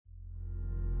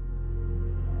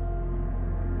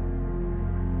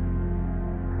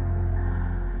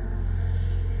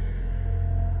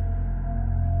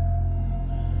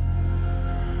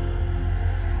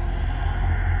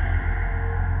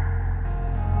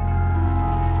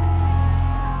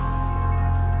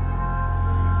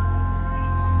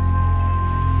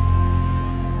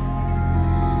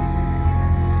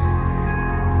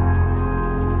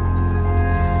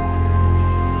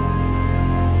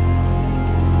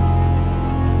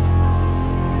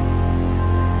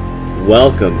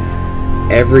Welcome,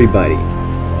 everybody,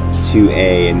 to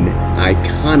an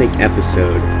iconic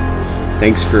episode.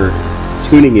 Thanks for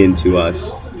tuning in to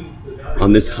us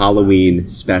on this Halloween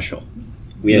special.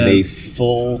 We have a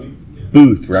full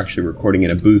booth. We're actually recording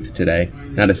in a booth today.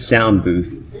 Not a sound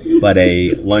booth, but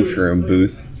a lunchroom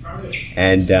booth.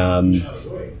 And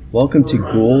welcome to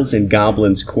Ghouls and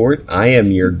Goblins Court. I am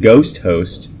your ghost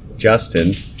host,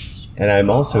 Justin, and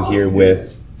I'm also here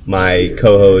with my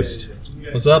co-host.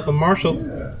 What's up? I'm Marshall.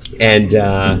 And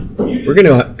we're going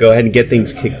to go ahead and get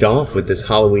things kicked off with this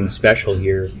Halloween special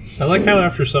here. I like how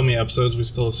after so many episodes, we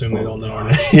still assume they don't know our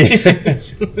names.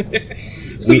 It's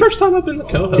the first time I've been the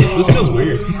co-host. This feels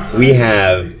weird. We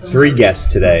have 3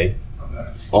 guests today,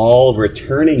 all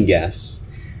returning guests.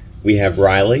 We have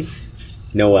Riley,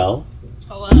 Noelle,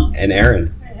 hello, and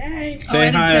Aaron. Hey. Say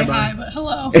I didn't hi, say everybody. hi, but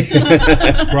hello.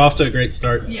 We're off to a great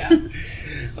start. Yeah.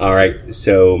 All right,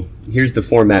 so here's the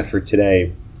format for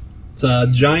today. It's a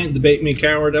giant Debate Me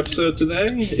Coward episode today.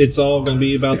 It's all going to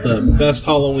be about the best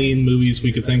Halloween movies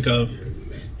we could think of.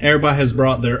 Everybody has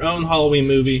brought their own Halloween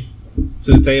movie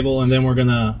to the table, and then we're going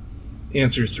to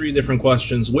answer 3 different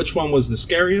questions. Which one was the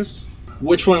scariest?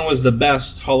 Which one was the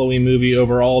best Halloween movie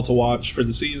overall to watch for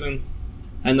the season?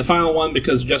 And the final one,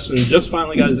 because Justin just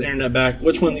finally got his internet back,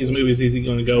 which one of these movies is he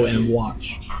going to go and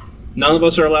watch? None of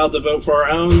us are allowed to vote for our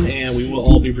own, and we will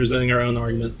all be presenting our own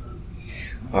argument.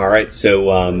 All right,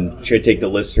 so should I take the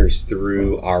listeners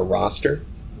through our roster?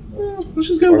 Let's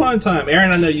just go one at a time.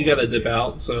 Aaron, I know you got to dip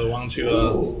out, so why don't you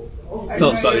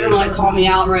tell us about You're yours? gonna call me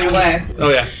out right away. Oh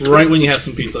yeah, right when you have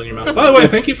some pizza in your mouth. By the way,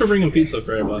 thank you for bringing pizza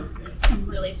for everybody. I'm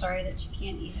really sorry that you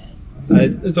can't eat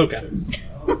it. It's okay.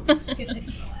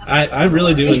 I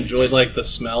really do enjoy like the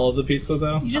smell of the pizza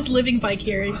though. You're just living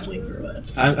vicariously through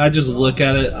it. I just look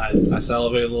at it, I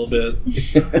salivate a little bit,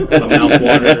 my mouth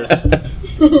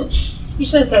waters. You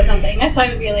should have said something. Next time,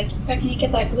 it'd be like, can you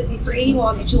get that gluten-free? Well,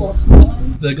 I'll get you a little small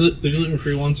one. The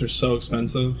gluten-free ones are so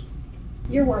expensive.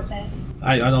 You're worth it.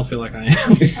 I don't feel like I am.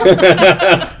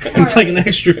 It's like an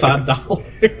extra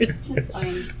 $5. That's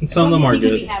fine. And some of them are you can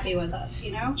good. be happy with us,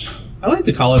 you know? I like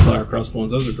the cauliflower crust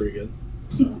ones, those are pretty good.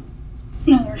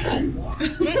 No, they're not.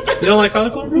 You don't like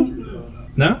cauliflower crust?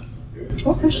 No?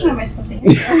 What question am I supposed to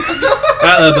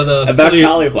answer? About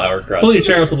cauliflower crust. Pull your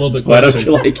chair up a little bit Why closer. don't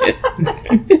you like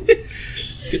it?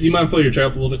 You mind pull your chair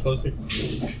up a little bit closer?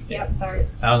 Yep, sorry.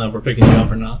 I don't know if we're picking you up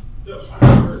or not.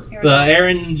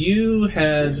 Aaron, you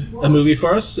had a movie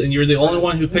for us, and you're the only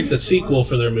one who picked a sequel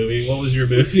for their movie. What was your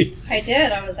movie? I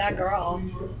did. I was that girl.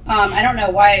 I don't know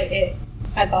why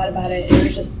I thought about it. It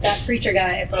was just that preacher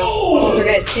guy for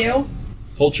Poltergeist 2.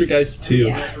 Poltergeist 2.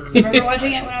 Yeah. I remember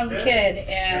watching it when I was a kid,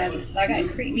 and that guy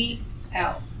creeped me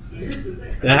out.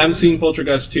 I haven't seen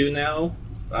Poltergeist 2 now.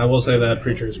 I will say that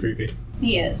preacher is creepy.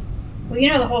 He is. Well, you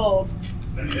know the whole,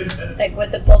 like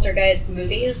with the Poltergeist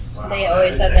movies, they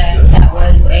always said that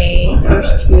was a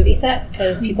cursed movie set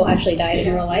because people actually died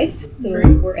in real life who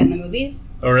were in the movies.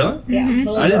 Oh, really? Yeah. Mm-hmm.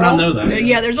 The little I did not know girl, that.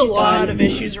 Yeah, there's a She's lot gone. of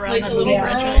issues around Like that the movie little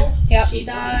franchise. Yep. She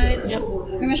died. Yep.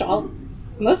 Pretty much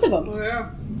most of them,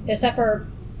 Yeah. except for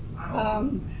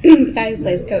the guy who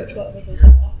plays Coach. What was his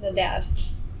the dad?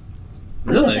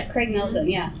 Really? Craig Nelson.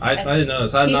 Yeah. I didn't know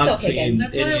this. I had He's not still kicking. seen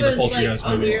That's why any it of the was like Poltergeist a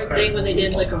movies. weird thing when they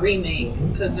did like a remake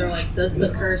because they're like, does the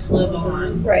curse live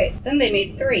on? Right. Then they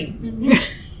made 3,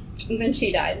 and then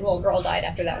she died. The little girl died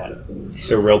after that one.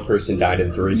 So a real person died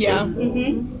in 3 too? Yeah.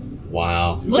 Mm-hmm.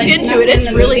 Wow. Look Like, into not it. It's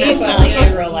in the really movie, nice. but like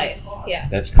in real life. Yeah.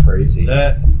 That's crazy.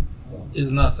 That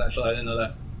is nuts, actually. I didn't know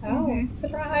that. Oh,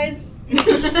 surprise!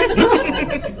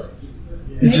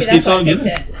 It just keeps on getting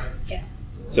giving. it. Yeah.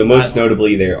 So most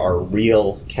notably, there are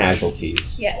real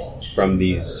casualties Yes. from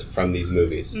these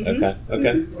movies. Mhm.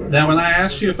 Okay. Now, when I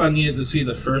asked you if I needed to see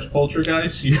the first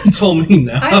Poltergeist, you told me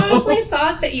no. I honestly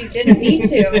thought that you didn't need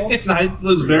to And I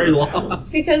was very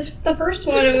lost. because the first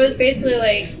one it was basically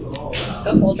like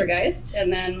a poltergeist,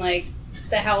 and then like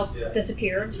the house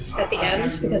disappeared at the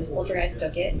end because the poltergeist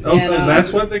took it. Oh, and,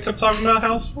 that's what they kept talking about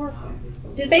House for?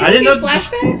 did they I do didn't know-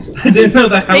 flashbacks? I didn't know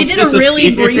the house They did a really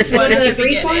disappeared. brief one. Was at it a the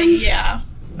brief beginning. one? Yeah.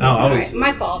 Oh, I was Alright,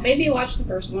 my fault. Maybe you watched the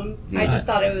first one. I just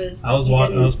thought it was. I was you watching.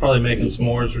 I didn't- was probably making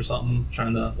s'mores or something,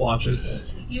 trying to watch it.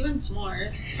 You and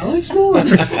s'mores. I like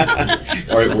s'mores.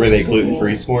 Or were they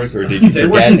gluten-free s'mores, or did you They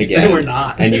forget were- again? they were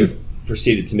not. And you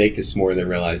proceeded to make the s'more and then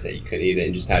realized that you couldn't eat it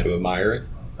and just had to admire it?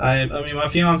 I mean, my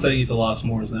fiance eats a lot of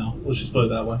s'mores now. Let's just put it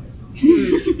that way.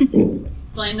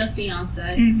 Blame the fiance.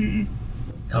 Mm-hmm.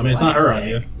 I mean, it's not her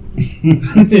idea.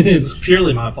 It's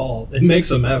purely my fault. It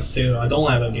makes a mess too. I don't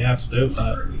have a gas stove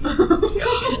type.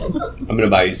 I'm going to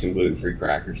buy you some gluten-free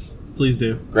crackers. Please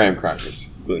do. Graham crackers.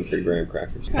 Gluten-free graham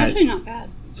crackers. Actually, not bad.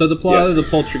 So the plot Yeah. of the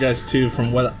Poltergeist 2,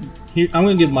 from what I'm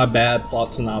going to give my bad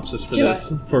plot synopsis for Do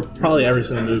this for probably every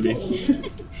single movie.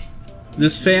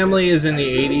 This family is in the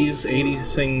 80s.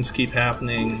 80s things keep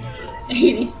happening.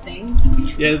 80s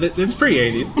things. Yeah, it's pretty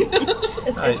 80s.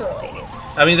 It's real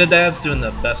 80s. I mean, the dad's doing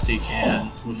the best he can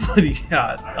with what he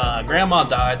got. Grandma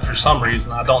died for some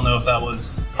reason. I don't know if that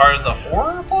was part of the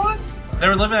horror plot. They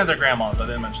were living at their grandma's. I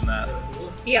didn't mention that.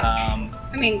 Yeah.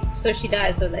 I mean, so she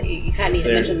dies, so that you kind of need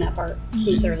to mention that part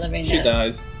since they're living She there.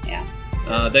 dies. Yeah.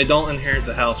 They don't inherit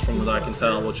the house, from what I can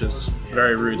tell, which is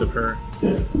very rude of her.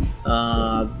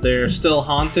 They're still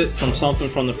haunted from something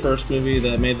from the first movie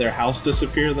that made their house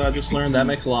disappear that I just learned. That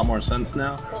makes a lot more sense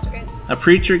now. Poltergeist. A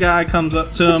preacher guy comes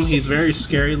up to him. He's very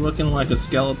scary looking, like a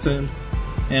skeleton.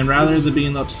 And rather than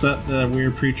being upset that a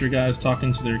weird preacher guy is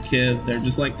talking to their kid, they're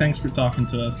just like, thanks for talking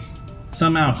to us.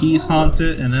 Somehow he's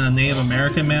haunted, and then a Native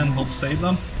American man helps save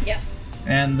them. Yes.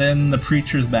 And then the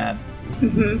preacher's bad.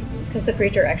 Because the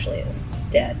preacher actually is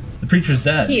dead. The preacher's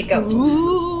dead. He a ghost.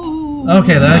 Ooh.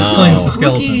 Okay, that explains Wow. the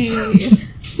skeletons.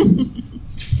 Spooky.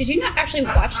 Did you not actually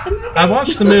watch the movie? I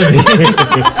watched the movie.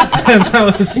 As I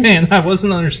was saying, I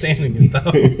wasn't understanding it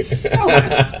though.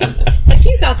 Like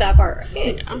you got that part.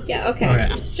 Yeah. Okay. Okay.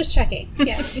 Just checking.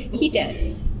 Yeah. He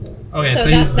did. Okay, So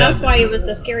he's that's dead. why it was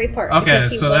the scary part. Okay,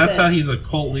 because he so that's how wasn't- he's a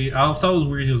cult leader. I thought it was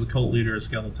weird he was a cult leader of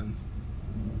skeletons.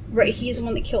 Right. He's the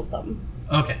one that killed them.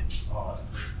 Okay.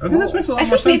 Okay, this makes a lot I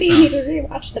more think maybe sense you need now.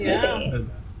 to rewatch the Yeah. movie.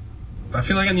 I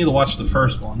feel like I need to watch the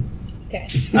first one. Okay.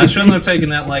 I shouldn't have taken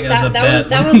that like as a bet.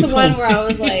 that when was he the one told where me. I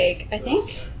was like, I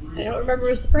don't remember if it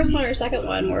was the first one or second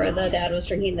one where the dad was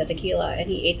drinking the tequila and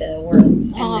he ate the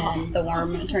worm and then the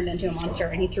worm turned into a monster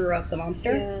and he threw up the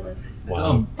monster. Yeah, that's...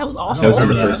 Wow. That was I awful. That was don't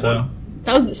the remember first that. one.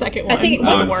 That was the second one. I think it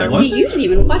Oh, was. and See, second you didn't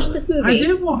even watch this movie. I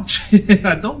did watch it.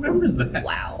 I don't remember that.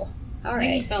 Wow. All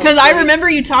Maybe right. fell Because I asleep. remember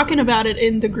you talking about it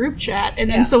in the group chat, and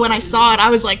then Yeah. so when I saw it,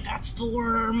 I was like, "That's the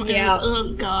worm." And Yeah.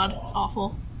 oh God, it's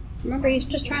awful. Remember, he was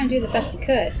just trying to do the best he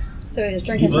could, so he was He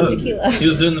drinking some was. tequila. He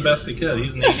was doing the best he could.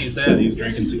 He's an 80s dad. He's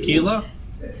drinking tequila.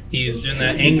 He's doing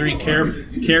that angry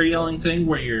care yelling thing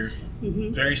where you're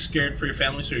very scared for your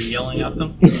family, so you're yelling at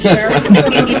them. Sure.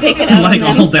 you take it out Like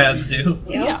on all them. dads do.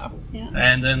 Yeah.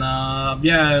 And then,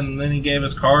 and then he gave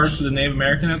his car to the Native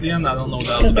American at the end. I don't know what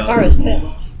that was Because the about. car was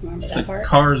pissed. Remember that The part?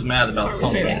 car's mad about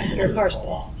something. Yeah, your car's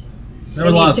pissed. There were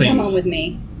It a lot needs of to come on things. with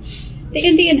me. The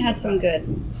Indian had some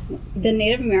good. The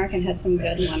Native American had some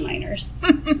good one-liners.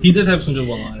 He did have some good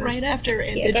one-liners. Right after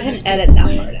Yeah, go ahead Indigenous. and edit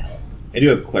that part out. I do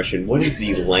have a question. What is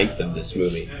the length of this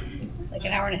movie? Like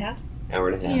an hour and a half. Hour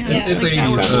and a half. Yeah. It's like 80s,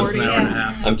 hour so it's an 40, hour and a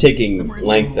yeah. half. I'm taking Somewhere in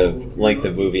length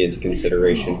of movie into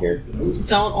consideration here.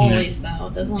 Don't always, though.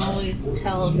 It doesn't always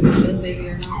tell if it's a good movie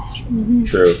or not.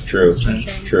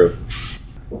 True.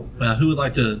 Who would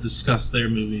like to discuss their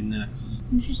movie next?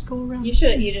 Let's just go around. You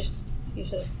should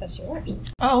discuss yours.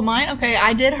 Oh, mine. Okay,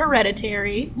 I did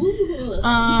Hereditary. Ooh.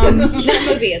 That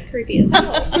movie is creepy as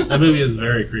hell. That movie is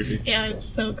very creepy. Yeah, it's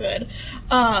so good.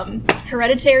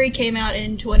 Hereditary came out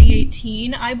in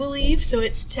 2018, I believe, so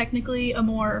it's technically a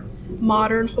more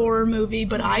modern horror movie,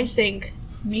 but I think,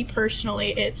 me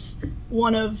personally, it's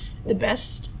one of the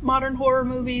best modern horror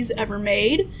movies ever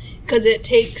made, because it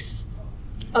takes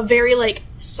a very, like,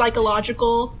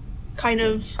 psychological kind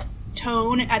of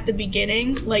tone at the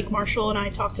beginning, like Marshall and I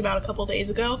talked about a couple days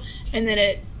ago, and then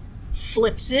it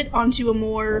flips it onto a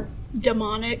more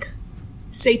demonic,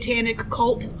 satanic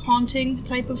cult haunting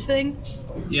type of thing.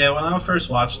 Yeah, when I first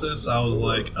watched this, I was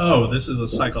like, oh, this is a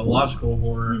psychological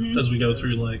horror, as we go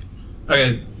through, like,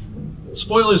 okay,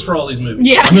 spoilers for all these movies.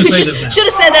 Yeah, I'm going to say this now. should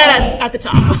have said that at the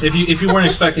top. If you weren't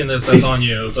expecting this, that's on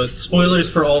you. But spoilers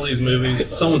for all these movies.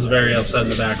 Someone's very upset in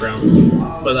the background.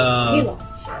 But He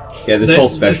lost. Yeah, this They- whole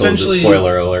special is a essentially-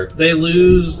 spoiler alert. they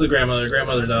lose the grandmother.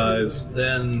 Grandmother dies.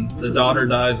 Then the daughter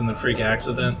dies in a freak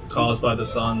accident caused by the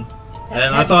son.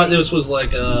 And I thought this was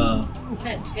like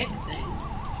That tick thing.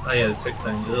 oh yeah, the tick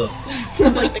thing.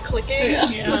 Ugh. Like the clicking.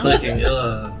 Yeah. Clicking.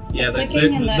 Ugh. Yeah, the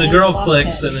Clicking and the the girl lost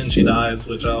clicks head. and then she dies,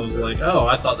 which I was like, oh,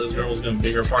 I thought this girl was going to be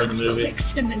a bigger part of the movie.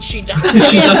 Clicks and then she dies.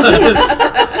 She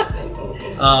does.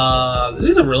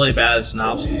 These are really bad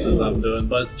synopsises I'm doing,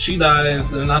 but she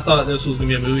dies, and I thought this was gonna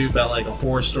be a movie about like a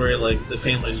horror story, like the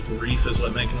family's grief is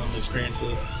what making them experience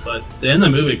this. But the end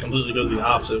of the movie completely goes the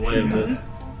opposite way of this.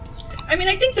 I mean,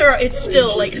 I think it's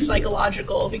still like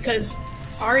psychological because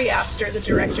Ari Aster, the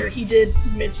director, he did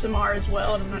Midsommar as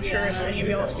well, and I'm not sure if any of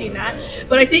y'all have seen that.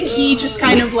 But I think he just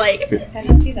kind of like I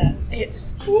didn't see that.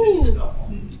 it's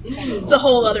a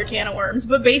whole other can of worms.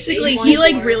 But basically, he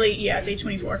like really it's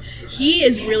A24. He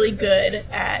is really good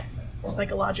at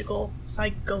psychological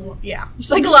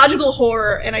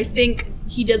horror, and I think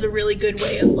he does a really good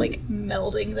way of like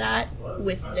melding that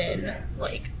within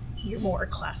like your more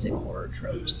classic horror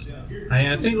tropes.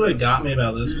 I think what got me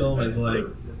about this film is like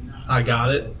I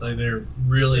got it. Like they're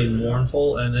really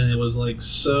mournful, and then it was like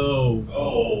so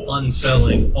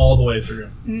unsettling all the way through.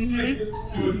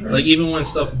 Mm-hmm. Like even when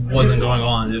stuff wasn't going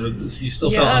on, it was you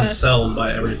still felt Yeah. unsettled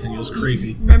by everything. It was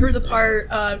creepy. Remember the part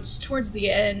towards the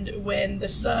end when the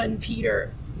son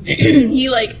Peter he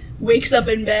like wakes up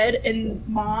in bed and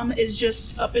mom is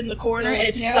just up in the corner and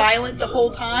it's Yeah. silent the whole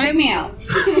Freak time. me out.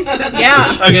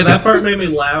 Yeah. Okay, that part made me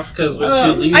laugh because when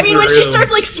she leaves I mean, the when she room,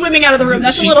 starts like swimming out of the room,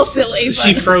 that's She- a little silly.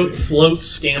 she But, floats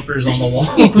scampers on the wall.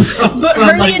 but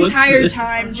her Like, the what's entire this?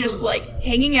 time just like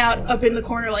hanging out up in the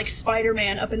corner like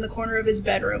Spider-Man up in the corner of his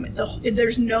bedroom.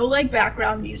 There's no like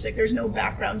background music. There's no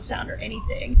background sound or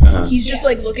anything. Uh-huh. He's just Yeah.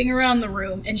 like looking around the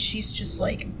room and she's just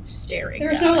like staring.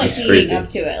 There was down no like at him. leading creepy. up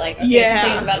to it. Like, okay, Yeah.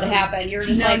 something's about to happen. You're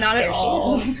just No, like, not at there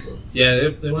all. she is. Yeah,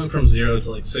 they went from 0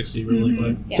 to like 60 really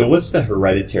quick. So what's the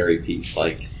hereditary piece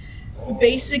like?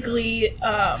 Basically,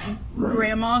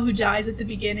 grandma who dies at the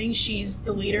beginning, she's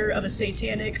the leader of a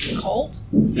satanic cult.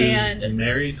 Who's And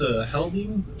married to a hell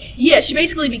demon, yeah, she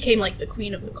basically became like the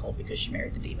queen of the cult because she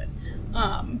married the demon.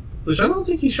 which I don't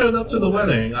think he showed up to the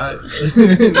wedding.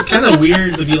 Kind of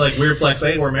weird to be like weird flex.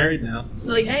 Hey, we're married now.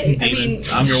 Like, hey, I Demon, mean,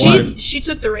 I'm your wife. she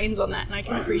took the reins on that, and I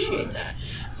can appreciate that.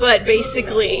 But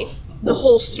basically, the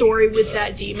whole story with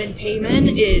that demon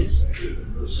Payman is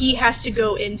he has to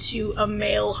go into a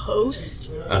male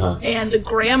host, Uh-huh. and the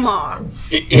grandma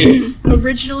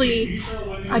originally,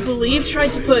 I believe,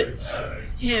 tried to put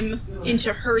him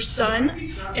into her son,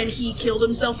 and he killed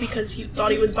himself because he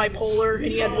thought he was bipolar and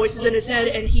he had voices in his head,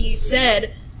 and he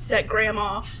said that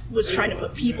grandma was trying to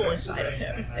put people inside of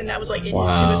him, and that was like in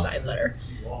Wow. his suicide letter.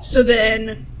 So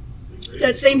then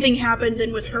that same thing happened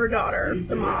then with her daughter,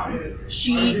 the mom.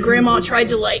 Grandma tried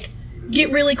to like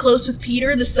get really close with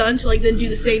Peter, the son, to like then do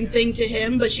the same thing to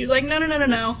him, but she was like,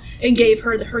 no, and gave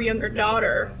her her younger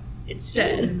daughter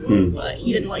instead. But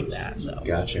he didn't like that, so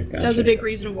Gotcha. that was a big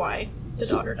reason why the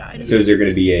daughter died. So is there going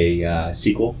to be a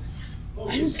sequel?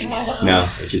 I don't think so. No,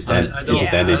 it just I ended. don't. It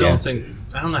just Yeah. ended. I don't Yeah. think.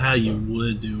 I don't know how you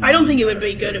would do. I don't think it would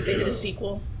be good if they did a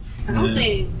sequel. I don't Yeah.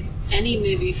 think any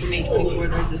movie from A24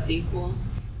 there's a sequel.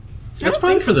 That's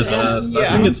probably for the so. best. I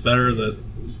Yeah. think it's better that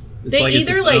it's They like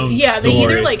either it's its like own they either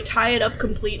story. like tie it up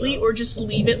completely or just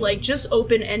leave it like just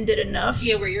open ended enough.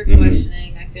 Yeah, where you're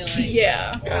questioning, I feel like.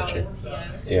 Yeah. Gotcha. Yeah.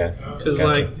 Yeah. Because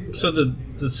Gotcha. like so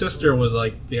the sister was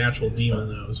like the actual demon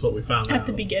though is what we found out At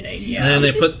the beginning, yeah. And then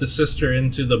they put the sister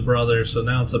into the brother, so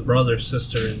now it's a brother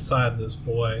sister inside this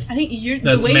boy. I think you're the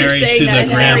That's way you're married saying to that the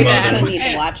is very I'm grandmother. gonna bad. need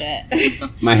to watch it.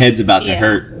 My head's about to Yeah.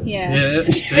 hurt. Yeah. Yeah,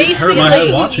 it hurt Basically, my head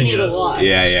you watching You need it. to watch.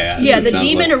 Yeah. Yeah, the Sounds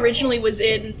demon like- originally was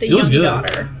in the It was young good.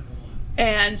 daughter,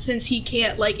 and since he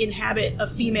can't like inhabit a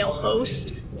female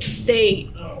host,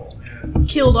 they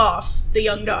killed off the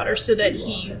young daughter so that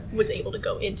he was able to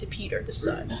go into Peter, the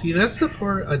son. See, that's the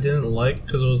part I didn't like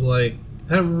because it was like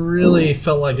that really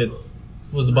felt like it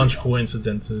was a bunch of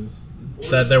coincidences.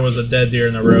 That there was a dead deer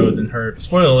in the road and her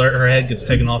spoiler alert, her head gets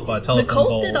taken off by a The telephone cult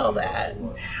pole. did all that.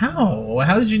 How?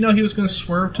 How did you know he was going to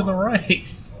swerve to the right?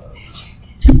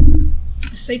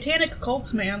 Satanic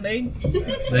cults, man, they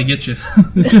They get you.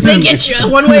 they get you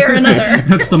one way or another.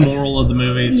 That's the moral of the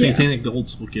movie. Satanic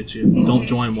cults will get you. Don't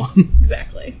join one.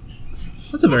 Exactly.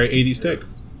 That's a very 80s take.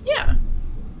 Yeah.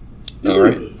 All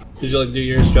right. Did you like do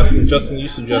yours, Justin? Justin, you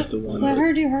suggested one. Let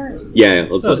her do hers. Yeah.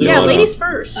 Let's let do Yeah, Dawn ladies off.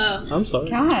 first. Oh. I'm sorry.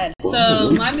 God.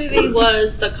 So my movie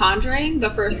was The Conjuring, the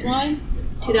first one,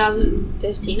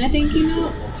 2015 I think came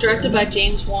out. It's directed by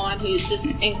James Wan, who's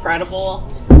just incredible.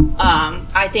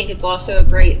 I think it's also a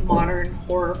great modern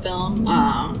horror film,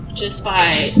 just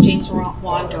by James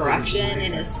Wan direction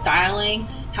and his styling,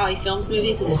 how he films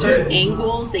movies at certain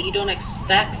angles that you don't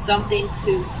expect something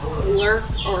to lurk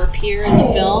or appear in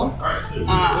the film.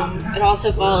 It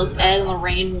also follows Ed and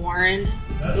Lorraine Warren,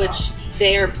 which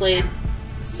they are played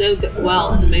so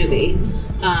well in the movie.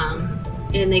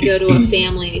 And they go to a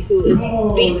family who is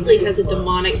basically has a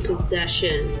demonic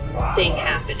possession thing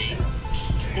happening.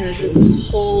 And it's just this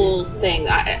whole thing.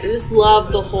 I just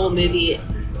love the whole movie.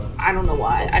 I don't know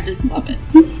why. I just love it.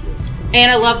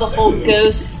 And I love the whole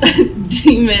ghost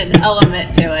demon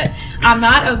element to it. I'm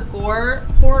not a gore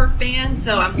horror fan,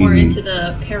 so I'm more into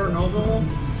the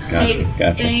paranormal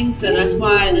Gotcha. thing. So that's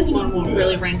why this one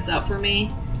really ranks up for me.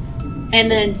 And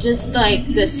then just like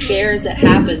the scares that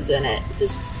happens in it. It's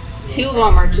just two of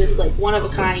them are just like one of a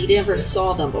kind. You never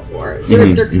saw them before.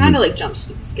 They're kind of like jump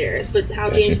scares, but how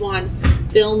Gotcha. James Wan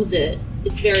films it,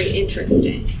 it's very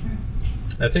interesting.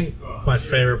 I think my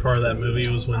favorite part of that movie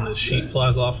was when the sheet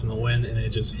flies off in the wind and it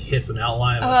just hits an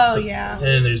outline. Oh, yeah. And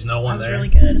then there's no That one was there. really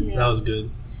good. That was good.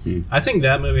 I think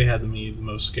that movie had me the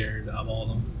most scared of all of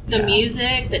them. The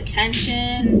music, the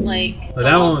tension, like But the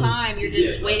that whole one- time you're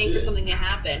just waiting for something to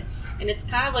happen. And it's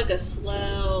kind of like a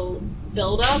slow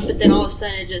build up, but then all of a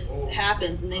sudden it just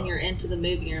happens and then you're into the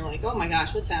movie and you're like, oh my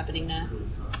gosh, what's happening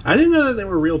next? I didn't know that they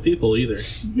were real people either.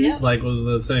 Yeah. Like, was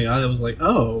the thing. I was like,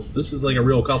 oh, this is like a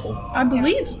real couple. I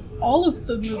believe all of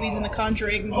the movies in the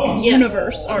Conjuring Yes.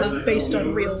 universe are based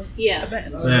on real Yeah.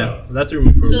 events. Yeah, that threw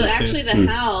me for a So loop, actually too. the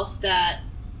house that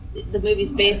the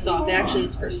movie's based off actually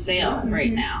is for sale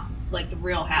right now. Like the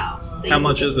real house. How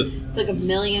much is it? It's like $1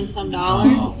 million some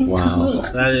dollars. Wow.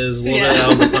 That is a little Yeah. bit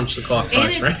out of the punch the clock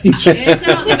And price it's, range. it's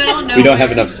out in the middle of nowhere. We don't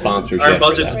have enough sponsors Our yet. for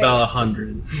budget's that. about 100,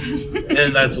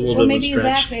 and that's a little Well, bit of a maybe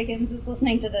Zach stretch. Bagans is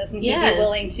listening to this and he'd Yes, be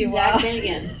willing to Zach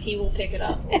Bagans. He will pick it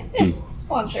up.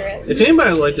 sponsor it. If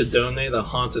anybody would like to donate a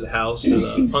haunted house to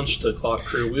the Punch the Clock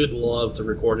crew, we would love to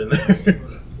record in there.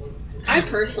 I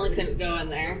personally couldn't go in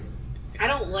there. I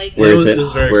don't like Where is It it?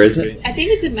 was very Where is creepy. it? I think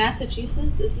it's in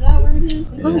Massachusetts. Is that where it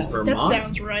is? It's That Vermont.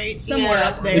 sounds right. Somewhere Yeah.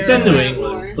 up there. It's in New Yeah.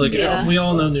 England. Like Yeah. we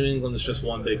all know, New England is just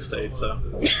one big state. So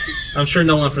I'm sure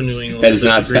no one from New England That is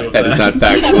not disagree with that is not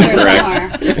factually Somewhere, correct.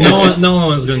 somewhere. no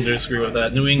one's going to disagree with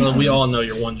that. New England, we all know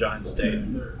you're one giant state.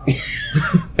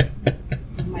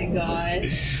 Oh my god.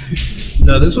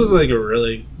 No, this was like a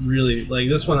really, really like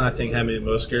this one. I think had me the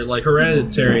most scared. Like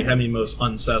Hereditary had me most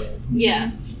unsettled.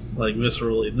 Yeah. Like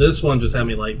viscerally. This one just had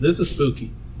me like, this is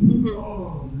spooky.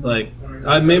 Mm-hmm. Like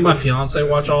I made my fiance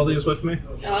watch all these with me,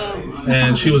 Oh.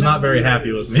 and she was not very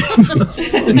happy with me.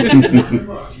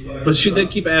 But she did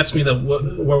keep asking me what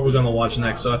we're going to watch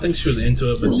next. So I think she was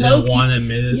into it, but Low-key. didn't want to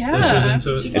admit it that she Yeah. was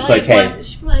into She it. It's probably like, had hey. one,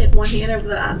 she probably had one hand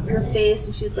over her face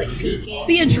and she's like peeking. It's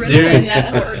the adrenaline There-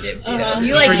 that horror gives you. Uh-huh.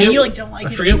 You like Forget- you like don't like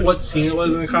I it. forget what scene it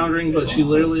was in The Conjuring, but she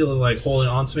literally was like holding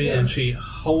on to me, and she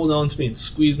held on to me and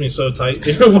squeezed me so tight.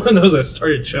 One of those, I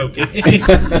started choking.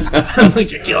 I'm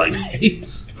like, you're killing me.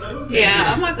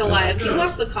 Yeah, I'm not gonna lie. If you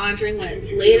watch The Conjuring when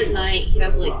it's late at night, you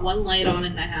have like one light on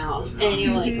in the house, and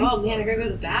you're like, oh man, I gotta go to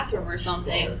the bathroom or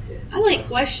something. I like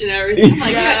question everything. I'm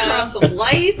like, I gotta turn on some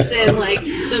lights, and like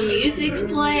the music's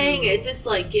playing. It just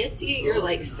like gets you. You're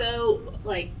like so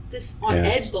like just on Yeah.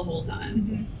 edge the whole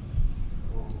time.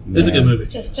 It's a good movie.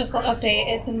 Just an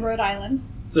update. It's in Rhode Island,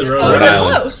 It's a Oh, Rhode Rhode Island.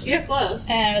 Island. Close. You're close.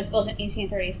 and it was built in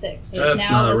 1836. It's That's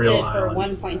now not a real listed for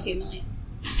island. 1.2 million.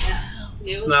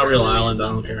 It's not real island. I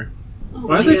don't care. Oh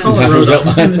Why my do they God. call it It's Rhode not real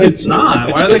Island? island. It's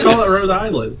not. Why do they call it Rhode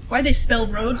Island? Why they spell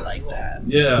road like that?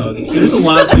 Yeah, there's a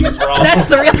lot of things wrong. That's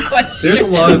the real question. There's a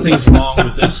lot of things wrong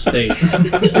with this state.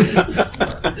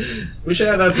 We should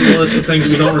add that to the list of things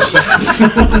we don't respect.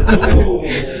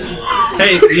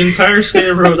 Hey, the entire state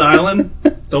of Rhode Island,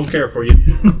 don't care for you.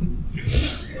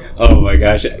 Oh my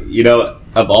gosh. You know,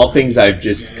 of all things I've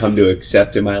just come to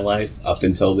accept in my life up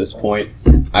until this point,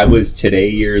 I was today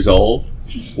years old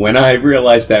when I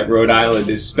realized that Rhode Island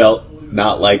is spelt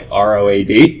not like ROAD.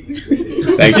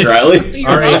 Thanks, Riley.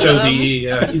 RHODE,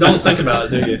 yeah. You don't think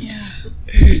about it, do you?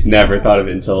 Never thought of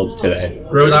it until today.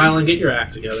 Rhode Island, get your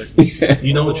act together.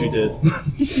 You know what you did.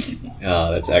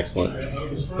 Oh, that's excellent.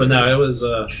 But no, it was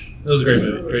a great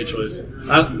movie. Great choice.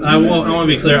 I want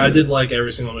to be clear, I did like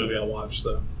every single movie I watched,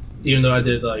 though. Even though I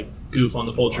did like goof on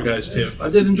the Poltergeist too. I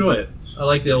did enjoy it. I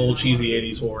like the old cheesy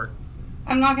 80s horror.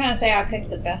 I'm not gonna say I picked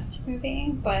the best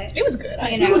movie, but It was good.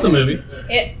 you know, It was a movie.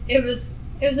 It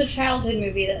was a childhood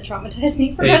movie that traumatized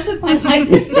me for the Hey. rest of my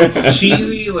life.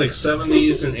 Cheesy like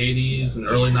 70s and 80s and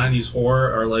early 90s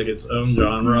horror are like its own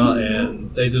genre,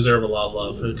 and they deserve a lot of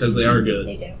love because they are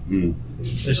They good. do. Mm.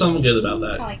 There's something good about Kind of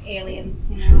that. like Alien,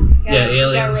 you know. Yeah,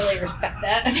 Alien. Gotta really respect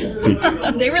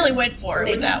that. They really went for it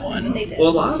with that one. They did. Well,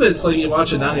 a lot of it's like you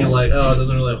watch it now and you're like, oh, it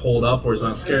doesn't really hold up or it's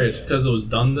not scary. It's because it was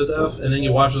done to death. And then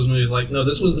you watch those movies like, no,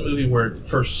 this was the movie where it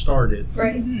first started.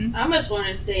 Right. I almost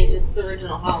wanted to say just the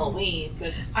original Halloween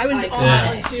because I was on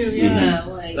Yeah. it too. Yeah.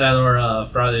 So like, That or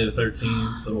Friday the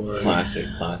 13th or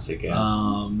Classic,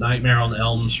 yeah. Nightmare on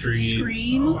Elm Street.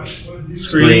 Scream.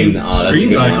 Scream. Oh, that's a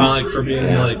Scream's good one. iconic for being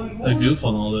Yeah. like a goof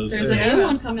on all those. there's too. a new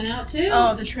one coming out too.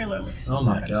 Oh, the trailer looks. Oh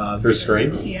my god. For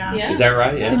Scream? Yeah. Yeah. Is that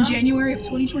right? It's Yeah. in January of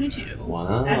 2022.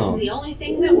 Wow. That's the only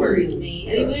thing that worries me.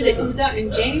 Any movie that comes out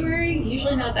in January,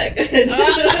 usually not that good.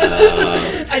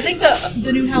 Uh, I think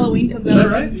the new Halloween comes Is out.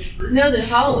 that right? No, the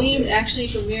Halloween actually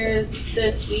premieres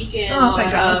this weekend Oh, on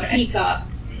thank God, okay. Peacock.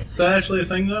 Is that actually a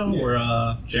thing though, where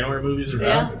January movies are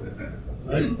Yeah. out?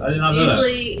 I did not know that.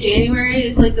 Usually January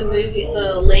is like the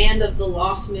land of the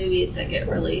lost movies that get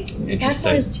released. Bad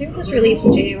Interesting. Boys 2 was released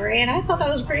in January, and I thought that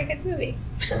was a pretty good movie.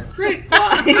 Critic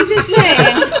I'm wise. just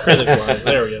saying. Critic-wise,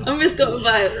 there we go. I'm just going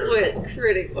by what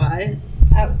critic wise.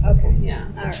 Oh, okay. Yeah.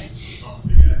 All right.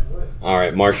 All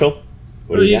right, Marshall.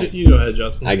 What Well, do you got? you go ahead,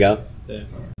 Justin. I go. Yeah.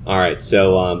 All right,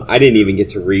 so I didn't even get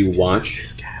to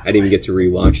rewatch. I didn't even get to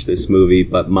rewatch this movie,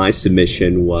 but my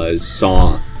submission was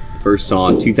Saw, the first Saw,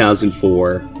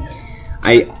 2004.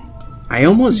 I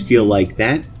almost feel like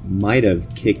that might have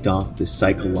kicked off the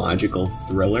psychological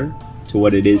thriller to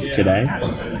what it is today,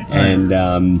 and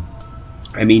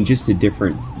I mean, just the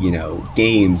different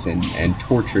games and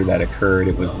torture that occurred.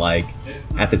 It was like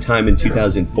at the time in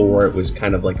 2004, it was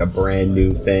kind of like a brand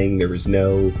new thing. There was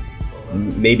no.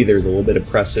 Maybe there's a little bit of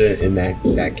precedent in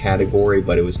that category,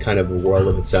 but it was kind of a world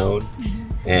of its own,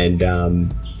 and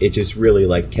it just really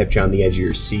like kept you on the edge of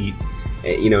your seat.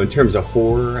 In terms of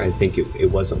horror, I think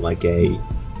it wasn't like a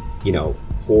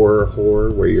horror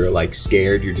where you're like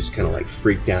scared. You're just kind of like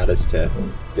freaked out as to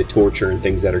the torture and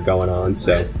things that are going on.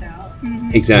 So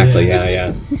exactly,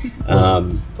 yeah.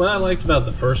 What I liked about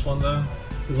the first one though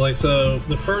is like, so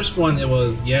the first one, it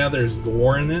was there's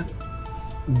gore in it,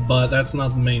 but that's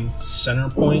not the main center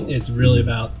point. It's really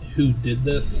about who did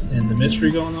this and the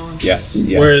mystery going on. Yes.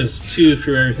 Whereas 2,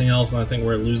 through everything else, and I think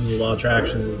where it loses a lot of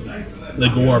traction is the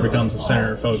gore becomes the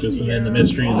center of focus, and then the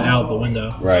mystery is out the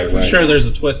window. Right. Sure, there's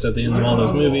a twist at the end of all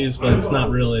those movies, but it's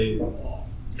not really.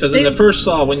 Because in the first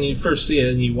Saw, when you first see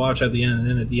it and you watch at the end, and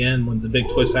then at the end when the big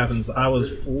twist happens, I was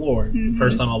floored the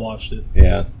first time I watched it.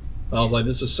 Yeah. I was like,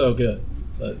 this is so good.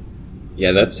 But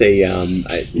Yeah, that's a.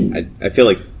 I feel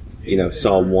like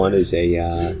Saw 1 is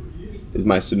is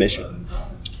my submission.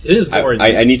 it is gory.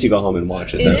 I need to go home and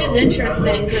watch it. It is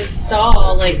interesting because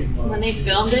Saw, like when they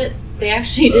filmed it, they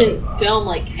actually didn't film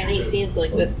like any scenes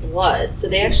like with blood. So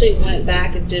they actually went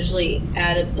back and digitally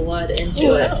added blood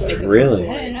into it to make it Really?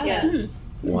 I didn't know that. Yes.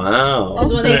 Wow.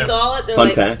 Because when they saw it, they're Fun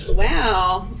like, fact.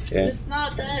 "Wow, Yeah. this is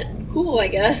not that cool. I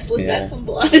guess let's Yeah. add some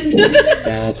blood."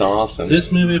 That's awesome.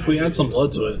 This movie, if we add some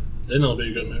blood to it, then it'll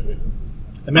be a good movie.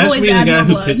 Imagine Always being the add guy more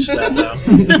who blood. pitched that,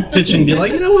 though. Pitch and be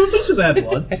like, what if we just add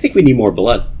blood? I think we need more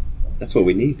blood. That's what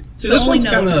we need. See, this only one's no-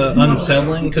 kind of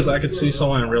unsettling because I could see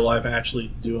someone in real life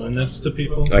actually doing this to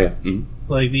people. Oh yeah. Mhm.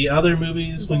 Like the other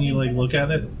movies, when you like look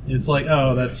at it, it's like,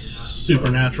 oh, that's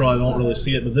supernatural. I don't really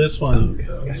see it. But this one,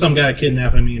 some guy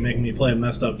kidnapping me and making me play a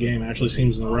messed up game actually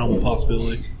seems in the realm of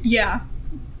possibility. Yeah,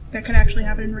 that could actually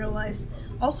happen in real life.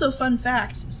 Also, fun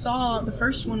fact: Saw, the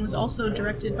first one, was also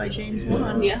directed by James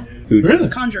Wan. Yeah. Really?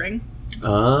 Conjuring.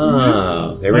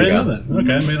 Oh, there I we didn't go. know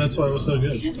that. Okay, maybe that's why it was so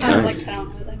good. I was Nice. like, I don't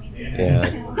know what that means.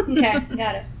 Yeah. Okay,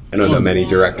 got it. I don't know many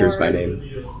directors by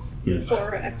name.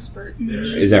 Horror expert.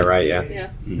 Is that right? Yeah. Yeah.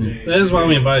 That is why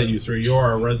we invited you three. You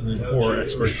are our resident horror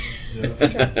experts.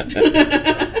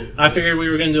 I figured we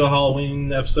were going to do a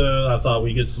Halloween episode. I thought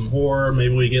we'd get some horror.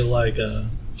 Maybe we get like a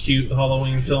cute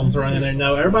Halloween film thrown in there.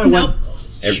 No, everybody Nope. went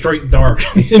straight dark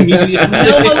immediately.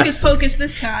 No hocus pocus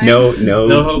this time. No.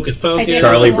 No hocus I pocus. did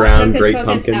Charlie watch Brown, Hocus Great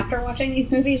Pocus Pumpkin. after watching these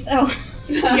movies, though.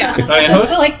 Yeah. Oh, yeah,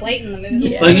 Just to like lighten the mood.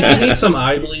 Yeah. like if you need some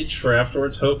eye bleach for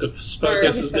afterwards, Hocus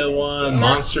Pocus is a good Pocus, one. yeah.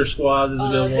 Monster Squad is a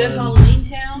good Good one. Halloween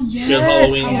Town. Yes, Good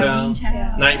Halloween Halloween Town.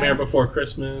 Yeah. Nightmare Before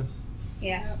Christmas.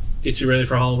 Yeah. Get you ready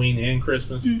for Halloween and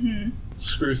Christmas.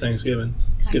 Screw Thanksgiving.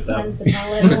 Skip that. Cleanse the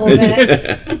palate a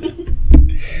little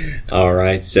bit. All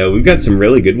right, so we've got some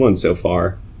really good ones so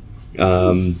far.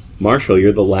 Marshall,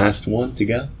 you're the last one to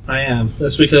go. I am.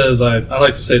 That's because I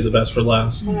like to save the best for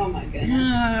last. Oh my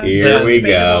goodness. Here That's we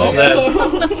go.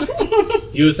 That-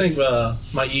 you would think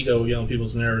my ego would get on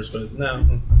people's nerves, but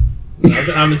no.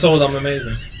 I've been told I'm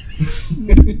amazing.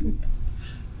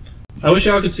 I wish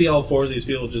y'all could see all four of these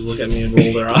people just look at me and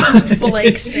roll their eyes.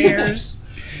 Blake stares.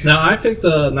 Now, I picked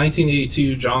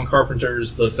 1982 John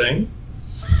Carpenter's The Thing.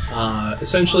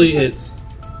 Essentially,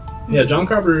 John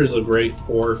Carpenter is a great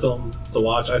horror film to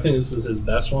watch. I think this is his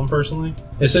best one, personally.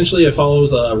 Essentially, it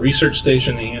follows a research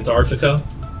station in Antarctica.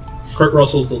 Kurt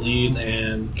Russell's the lead,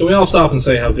 and can we all stop and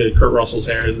say how good Kurt Russell's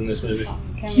hair is in this movie?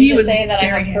 Can He we was just say that I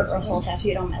very have Kurt handsome. Russell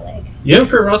tattooed on my leg? You have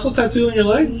Kurt Russell tattooed on your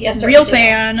leg? Yes, sir. Real I do.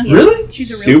 fan. Really?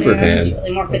 She's a real Super It's fan.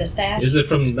 really more for the stash. Is it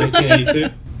from 1982?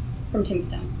 From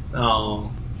Tombstone.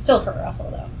 Oh, Still Kurt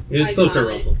Russell, though. it's still Kurt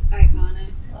Russell. Iconic.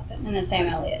 Love him. And then Sam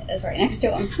Elliott is right next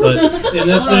to him. But in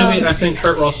this movie, I think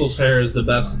Kurt Russell's hair is the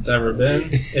best it's ever been.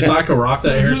 If I could rock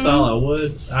that hairstyle, I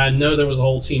would. I know there was a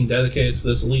whole team dedicated to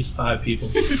this, at least 5 people,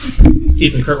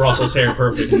 keeping Kurt Russell's hair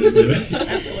perfect in this movie.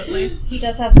 Absolutely. He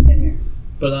does have some good hair.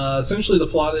 But essentially, the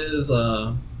plot is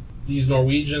these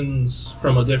Norwegians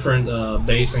from a different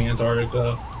base in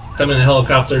Antarctica come in a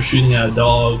helicopter shooting at a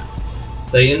dog.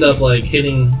 They end up like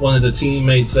hitting one of the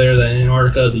teammates there, the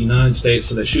Antarctica, the United States,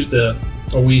 so they shoot the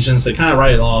Norwegians. They kind of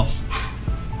write it off.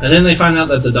 And then they find out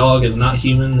that the dog is not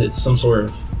human. It's some sort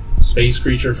of space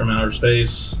creature from outer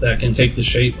space that can take the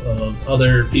shape of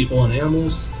other people and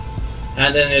animals.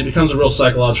 And then it becomes a real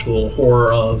psychological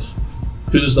horror of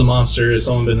who's the monster, has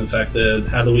someone been infected,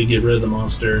 how do we get rid of the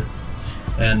monster?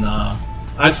 And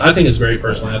I think it's great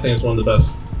personally. I think it's one of the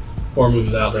best horror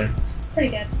movies out there. It's pretty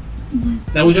good.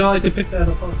 Now would you like to pick that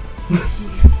apart?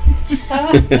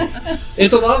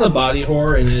 It's a lot of the body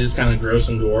horror and it is kind of gross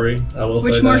and gory. I will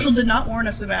say Which that. Marshall did not warn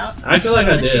us about. I feel like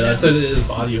I did. I know. said it is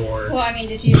body horror. Well, I mean,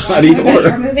 did you Body talk about horror.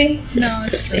 your movie? No,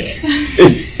 it's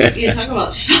See. You talk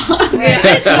about Sean.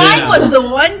 Mine was the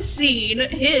one scene.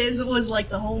 His was like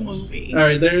the whole movie. All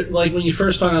right, there. Like when you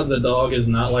first find out the dog is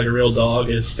not like a real dog,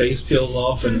 his face peels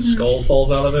off and his skull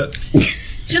falls out of it.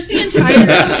 Just the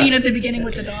entire scene at the beginning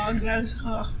with the dogs. That was,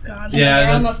 oh god. Yeah, You're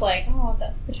that- almost like, oh,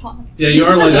 the dog. Yeah, you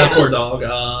are like that poor dog.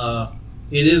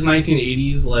 It is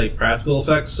 1980s like practical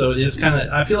effects, so it is kind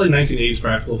of. I feel like 1980s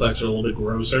practical effects are a little bit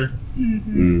grosser.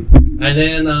 Mm. And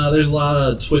then there's a lot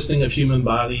of twisting of human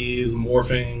bodies,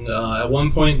 morphing. At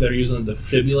one point, they're using a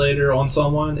defibrillator on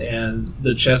someone, and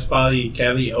the chest body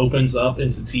cavity opens up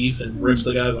into teeth and rips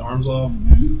the guy's arms off.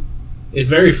 It's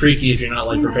very freaky if you're not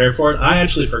like prepared for it. I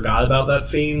actually forgot about that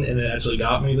scene, and it actually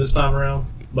got me this time around.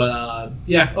 But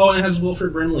yeah. Oh, and it has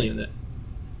Wilford Brimley in it,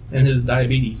 and his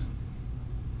diabetes.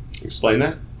 Explain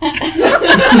that.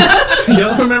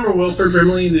 Y'all remember Wilford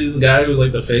Brimley, this guy who was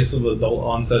like the face of adult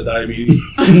onset diabetes?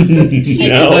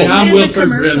 No. Like, I'm In the Wilford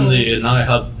commercial. Brimley and I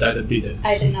have diabetes.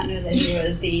 I did not know that he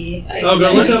was the. Oh,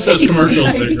 go look up those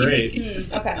commercials, they're great.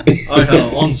 Okay. I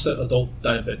have onset adult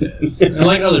diabetes. And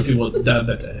like other people with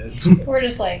diabetes. We're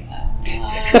just like,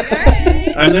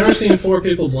 alright. I've never seen 4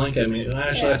 people blink at me. And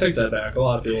actually, I take that back. A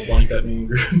lot of people blink at me in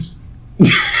groups.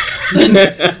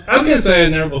 I was gonna say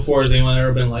never before has anyone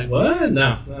ever been like, what?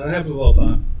 No, that happens all the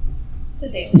time. The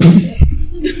daily.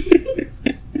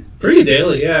 Pretty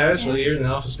daily, yeah, actually. You're in the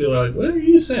office, people are like, what are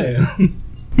you saying?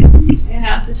 And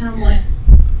half the time, I'm like,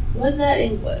 was that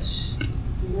English?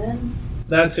 And then,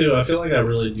 That too, I feel like I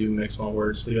really do mix my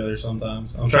words together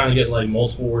sometimes. I'm trying to get like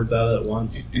multiple words out at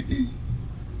once.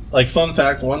 Like, fun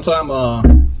fact, one time, I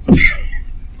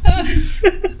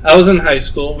was in high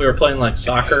school, we were playing like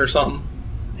soccer or something,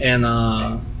 and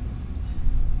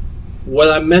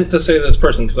what I meant to say to this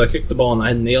person, because I kicked the ball and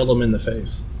I nailed him in the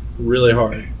face really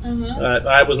hard.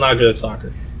 I was not good at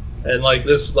soccer. And like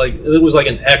this, like it was like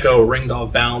an echo ringed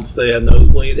off bounce. They had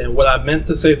nosebleed, and what I meant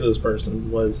to say to this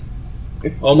person was,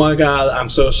 "Oh my God, I'm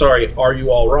so sorry. Are you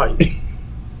all right?"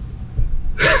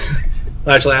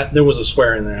 Actually, there was a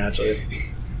swear in there. Actually,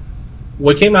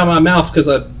 what came out of my mouth because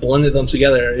I blended them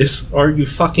together is, "Are you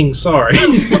fucking sorry?"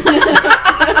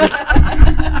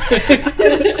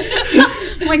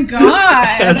 Oh my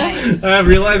god. Nice. I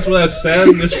realized what I said,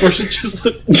 and this person just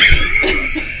looked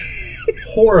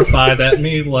horrified at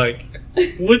me, like,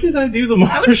 what did I do to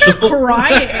Marshall? I would start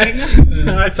crying. And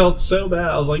I felt so bad.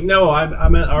 I was like, no, I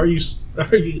meant, are you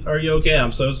okay?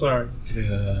 I'm so sorry.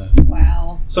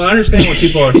 Wow. So I understand what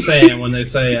people are saying when they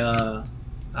say,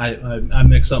 I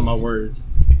mix up my words.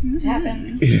 It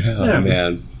happens. Yeah,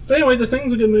 man. But anyway, The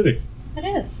Thing's a good movie. It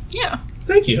is. Yeah.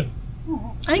 Thank you.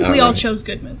 Oh, I think we all Alright. chose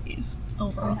good movies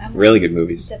overall. I'm Really good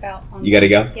movies. step out on You gotta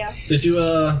go? Yeah. Did you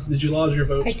lodge your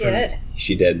votes? I did.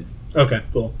 She did. Okay,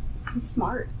 cool. I'm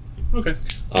smart. Okay.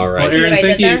 All Well, right. See what Aaron, I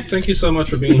thank did you. there? Thank you so much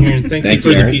for being here, and thank you Thank for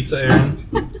you, the Aaron. pizza, Aaron.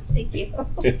 Thank you.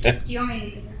 Do you want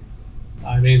me to?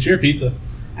 I mean, it's your pizza.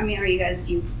 I mean, are you guys?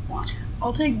 Do you want?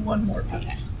 I'll take one more Okay.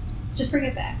 piece. Just bring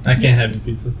it back. I can't have your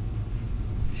pizza.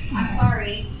 I'm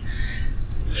sorry.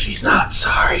 She's not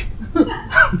sorry.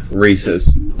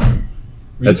 Reese's.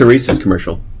 That's a Reese's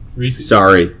commercial. Reese.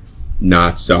 Sorry.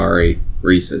 Not sorry.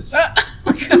 Reese's.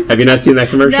 Have you not seen that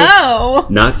commercial? No.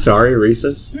 Not sorry,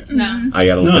 Reese's? no. I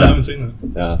gotta look No, I it haven't up.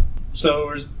 seen that. Uh,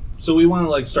 So we want to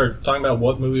like start talking about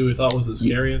what movie we thought was the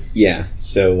scariest. yeah,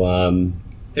 so,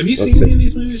 Have you Let's seen any see. of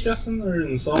these movies, Justin, or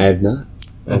in Saw? I have not.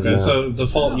 I have Okay, not. so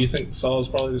default, you think Saw is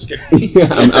probably the scariest? yeah,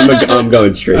 I'm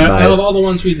going straight Out of bias. all the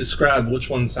ones we described, which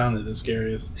one sounded the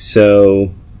scariest?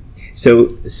 So,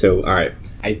 all right.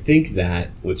 I think that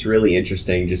what's really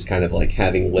interesting, just kind of like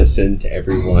having listened to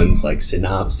everyone's like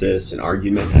synopsis and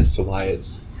argument as to why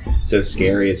it's so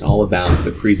scary, it's all about the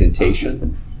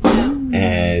presentation.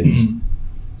 And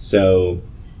so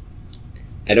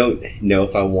I don't know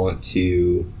if I want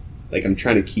to, like, I'm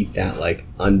trying to keep that like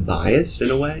unbiased in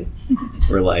a way,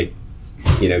 where like,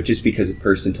 you know, just because a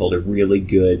person told a really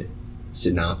good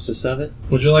synopsis of it.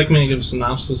 Would you like me to give a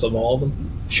synopsis of all of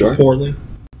them? Sure. Poorly.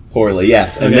 Poorly,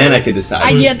 yes. And Okay. then I could decide.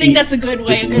 I Just think eat- that's a good way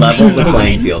Just of level advancing the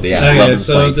playing mine. field, yeah. Okay, level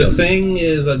so playing the field. thing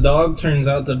is, a dog turns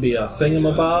out to be a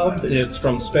thingamabob. It's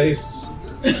from space.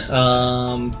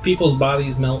 People's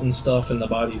bodies melt and stuff, and the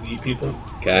bodies eat people.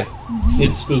 Okay.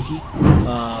 It's spooky.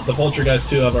 The Poltergeist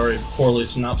 2 I've already poorly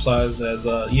synopsized as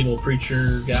a evil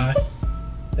preacher guy,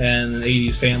 and an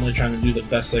 80s family trying to do the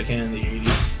best they can in the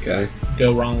 80s. Okay.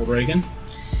 Go Ronald Reagan.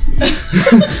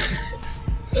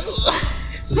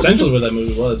 It's essentially what that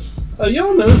movie was.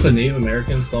 Y'all notice that Native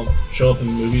Americans don't show up in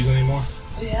movies anymore?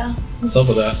 Yeah. What's up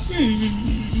with that?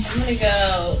 I'm gonna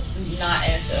go not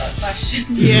answer that question.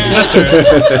 Yeah.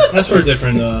 That's That's for a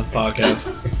different podcast.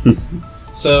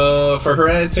 So for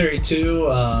Hereditary 2,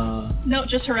 No,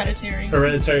 just Hereditary.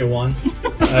 Hereditary 1,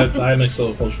 I mixed up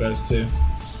with Poltergeist 2.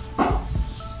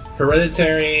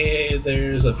 Hereditary,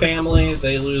 there's a family,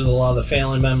 they lose a lot of the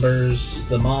family members.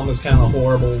 The mom is kind of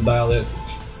horrible about it.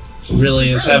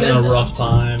 Really is really having good, a though. rough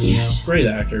time, you know. Great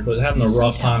actor, but having a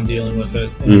rough time dealing with it.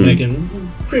 And Mhm. making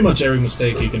pretty much every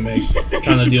mistake you can make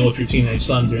trying to deal with your teenage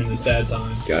son during this bad time.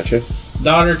 Gotcha.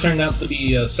 Daughter turned out to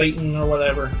be Satan or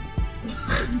whatever.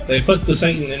 They put the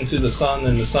Satan into the son,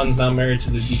 and the son's now married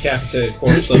to the decapitated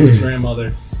corpse of his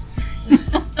grandmother.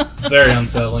 It's very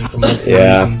unsettling for multiple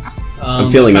Yeah. reasons.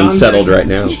 I'm feeling The Conjuring- unsettled right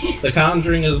now. The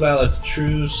Conjuring is about a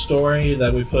true story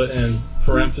that we put in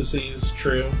parentheses,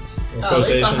 true, or Oh, it's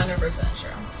quotations. 100%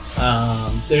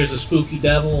 true. There's a spooky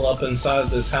devil up inside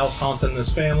this house haunting this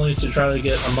family to try to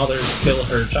get a mother to kill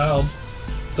her child.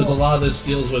 Because a lot of this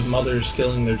deals with mothers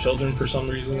killing their children for some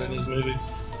reason in these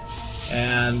movies.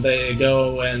 And they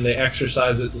go and they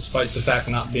exorcise it despite the fact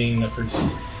not being a priest.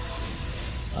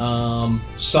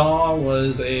 Saw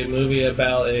was a movie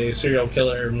about a serial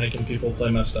killer making people play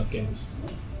messed up games.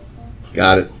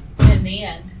 Got it. In the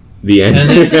end. The end.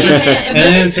 And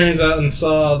then it turns out in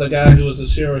Saw, the guy who was a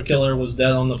serial killer was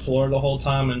dead on the floor the whole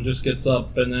time and just gets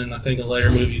up. And then I think in later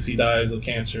movies he dies of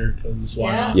cancer because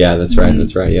why Yeah. not? Yeah, that's right.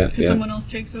 That's right. Yeah, Because yeah. someone else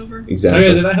takes over. Exactly.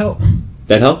 Okay, did that help?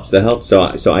 That helps. That helps. So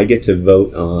I get to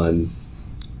vote on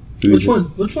who's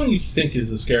Which one you think is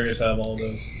the scariest out of all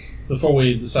those? Before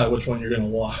we decide which one you're going to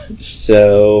watch.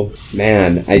 So,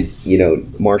 man,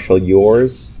 Marshall,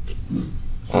 yours.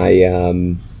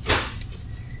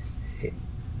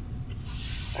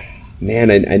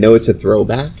 Man, I know it's a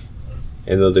throwback,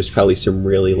 and though there's probably some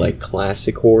really like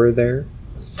classic horror there,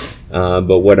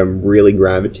 but what I'm really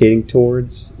gravitating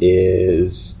towards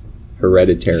is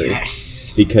Hereditary,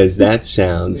 because that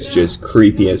sounds just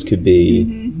creepy as could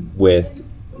be. With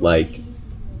like,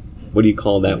 what do you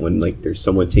call that when like there's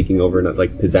someone taking over,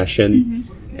 like possession,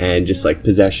 and just like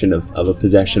possession of a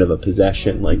possession of a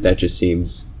possession, like that just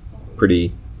seems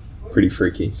pretty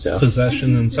freaky. So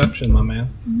Possession Inception, my man.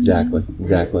 exactly.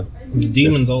 It's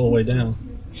demons all the way down.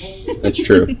 That's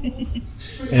true.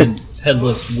 And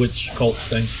headless witch cult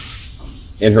thing.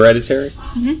 In Hereditary?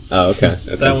 Oh, okay.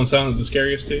 So that one sounded the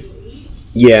scariest to you?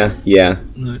 Yeah.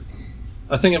 No.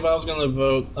 I think if I was going to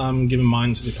vote, I'm giving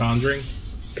mine to The Conjuring.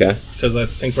 Okay. Because I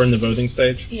think we're in the voting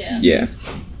stage. Yeah. Yeah.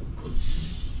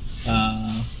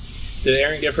 Did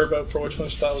Erin give her vote for which one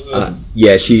she thought was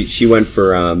Yeah, she went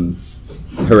for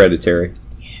Hereditary.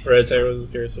 Hereditary was the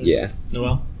scariest one? Yeah.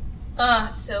 Noelle?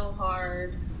 So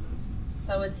hard.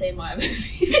 So I would say my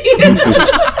movie.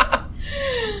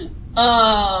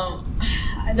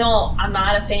 I'm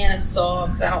not a fan of Saw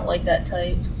because I don't like that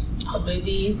type of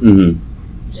movies.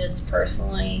 Mm-hmm. Just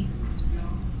personally.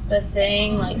 The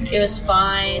Thing, like, it was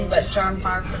fine, but John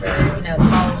Carpenter, the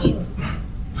Halloween's,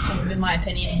 in my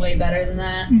opinion, way better than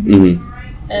that.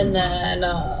 Mm-hmm. And then,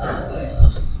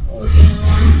 what was the other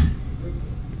one?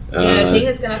 Yeah, I think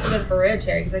it's gonna have to go to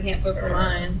Hereditary because I can't vote for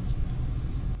mine.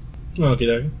 Okay,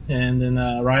 dokie. And then,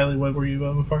 Riley, what were you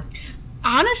voting for?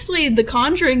 Honestly, The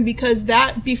Conjuring, because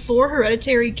that before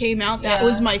Hereditary came out, that Yeah.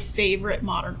 was my favorite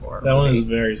modern horror. That one movie. is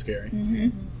very scary.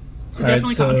 So All right,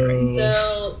 definitely Conjuring.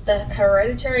 So the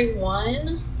Hereditary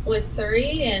 1 with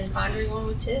 3 and Conjuring 1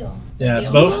 with 2. Yeah,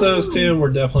 Yeah. both those two were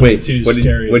definitely Wait, the two what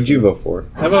scariest. did you vote for?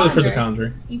 I voted for The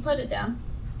Conjuring. Conjuring. You put it down.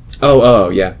 Oh,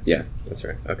 yeah. That's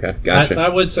right. Okay, gotcha. I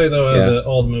would say, though, Yeah. out of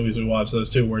all the movies we watched, those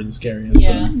two were the scariest.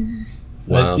 Yeah.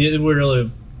 Wow.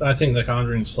 I think The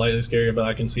Conjuring is slightly scarier, but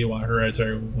I can see why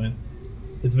Hereditary would win.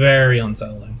 It's very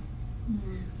unsettling.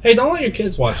 Hey, don't let your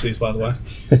kids watch these, by the way.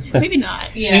 Maybe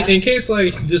not. Yeah. In case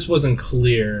like this wasn't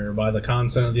clear by the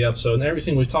content of the episode and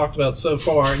everything we've talked about so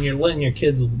far, and you're letting your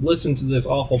kids listen to this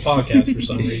awful podcast for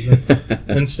some reason,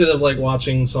 instead of like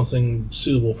watching something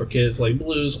suitable for kids like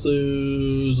Blue's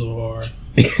Clues or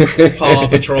Paw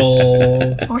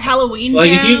Patrol. Or Halloween Like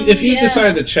Town. if you Yeah.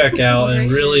 decide to check out and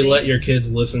Great really movie. let your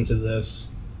kids listen to this,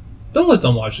 Don't let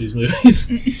them watch these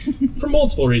movies for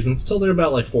multiple reasons till they're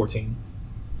about like 14.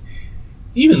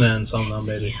 Even then, some of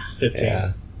them maybe 15.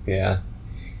 Yeah, yeah.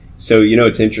 So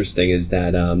what's interesting is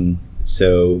that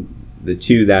so the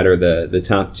two that are the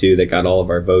top two that got all of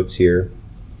our votes here.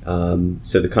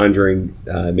 So The Conjuring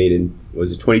made in,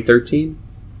 was it 2013?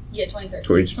 Yeah,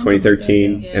 2013.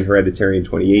 2013, Yeah. and Hereditary in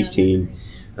 2018.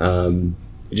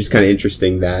 It's just kind of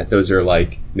interesting that those are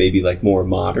like maybe like more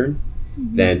modern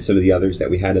than some of the others that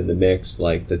we had in the mix,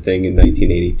 like The Thing in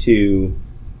 1982,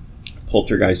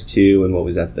 Poltergeist 2, and what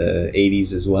was that, the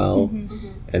 80s as well,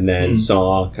 and then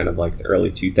Saw, kind of like the early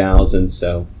 2000s.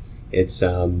 So it's I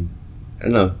don't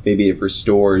know, maybe it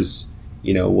restores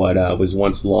what was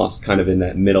once lost kind of in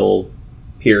that middle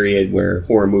period where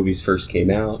horror movies first came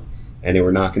out and they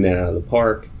were knocking it out of the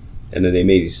park, and then they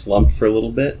maybe slumped for a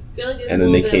little bit, I feel like there's and a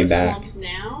then little they bit came of a back. slump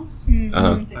now.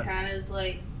 Uh-huh. It kind of is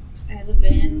like, hasn't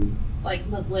been, like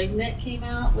Malignant came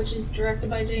out, which is directed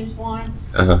by James Wan.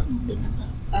 Uh-huh.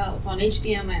 It's on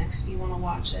HBO Max if you want to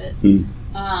watch it. Hmm.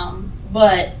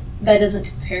 But that doesn't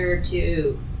compare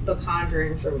to The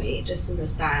Conjuring for me, just in the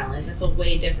styling. It's a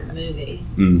way different movie.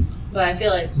 But I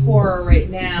feel like horror right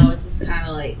now, it's just kind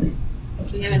of like,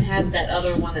 we haven't had that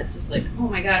other one that's just like, oh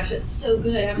my gosh, it's so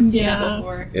good. I haven't seen that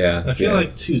before. Yeah. I feel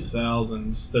like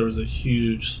 2000s, there was a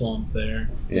huge slump there.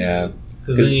 Yeah.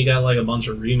 Because then you got like a bunch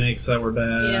of remakes that were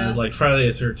bad. Yeah. Like Friday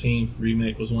the 13th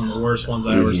remake was one of the worst ones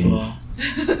I ever saw.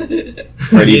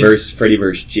 Freddy versus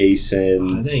I Jason.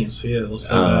 didn't even see it. It looked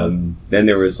so bad. Then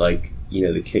there was like the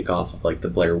kickoff of like the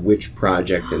Blair Witch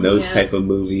Project and those Yeah. type of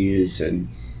movies, and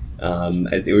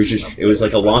it was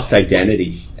like a lost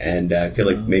identity, and I feel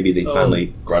like maybe they finally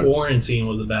brought it. Quarantine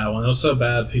was a bad one. It was so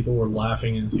bad people were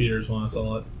laughing in theaters when I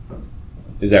saw it.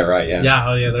 Is that right? Yeah.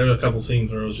 Yeah, there were a couple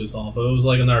scenes where it was just awful. It was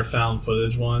like another found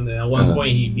footage one. And at one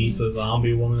point, he beats a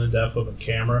zombie woman to death with a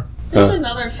camera. There's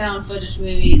another found footage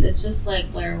movie that's just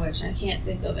like Blair Witch. I can't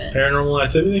think of it. Paranormal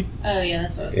Activity? Oh, yeah,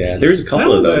 that's what I was Yeah, thinking. there's a couple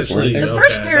That of was those, weren't actually- there? The Okay,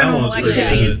 first that Paranormal one's pretty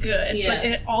Activity good. is good,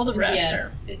 Yeah. but all the rest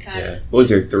Yes, it kind Yeah. of is. What was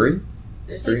there, 3?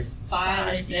 There's Three? like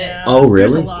 5 or 6. Yeah. Oh,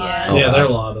 There's really? a lot. Yeah. Oh, Yeah, there are a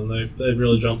wow. lot of them. They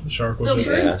really jumped the shark with The it.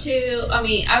 first two, I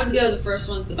mean, I would go the first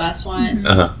one's the best one.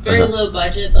 Uh-huh. Very low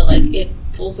budget, but like it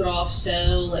pulls it off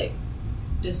so like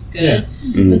just good.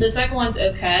 Mhm. But the second one's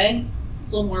okay. It's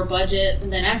a little more budget,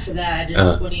 and then after that, I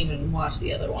just wouldn't even watch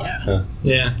the other ones. Yeah.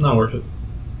 Yeah, not worth it.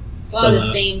 It's a lot of the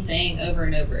same thing over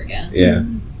and over again. Yeah.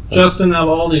 Justin, out of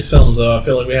all these films, though, I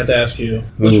feel like we have to ask you,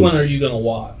 which Ooh. one are you going to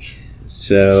watch?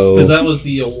 So, Because that was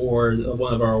the award,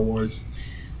 one of our awards.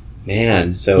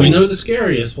 man, so We know the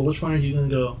scariest, but which one are you going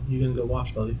to go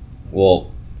watch, buddy?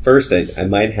 well, first I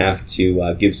might have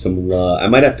to give some love. I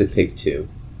might have to pick 2.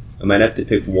 I might have to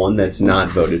pick one that's not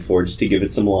voted for just to give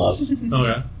it some love,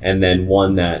 Okay. and then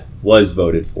one that was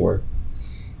voted for.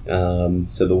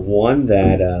 So the one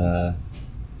that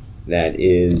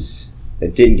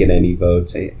didn't get any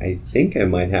votes, I think I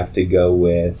might have to go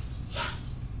with.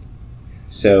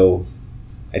 So,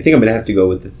 I think I'm going to have to go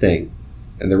with The Thing,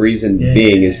 and the reason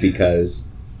being is because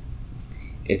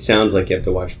it sounds like you have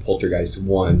to watch Poltergeist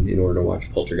 1 in order to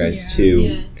watch Poltergeist 2, Yeah.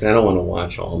 and I don't want to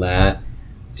watch all that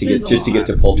to There's get a to get lot.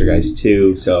 to Poltergeist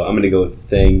 2. So I'm going to go with The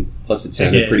Thing. Plus, it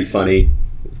sounded Yeah. pretty funny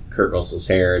with Kurt Russell's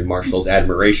hair and Marshall's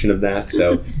admiration of that.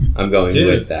 So I'm going Dude.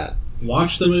 with that.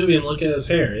 Watch the movie and look at his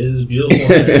hair. It is beautiful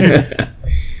hair.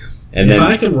 And if then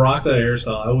I could rock that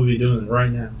hairstyle, I would be doing it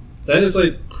right now. That is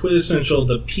like quintessential,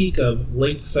 the peak of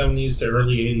late 70s to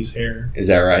early 80s hair. is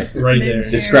that right? Right Men's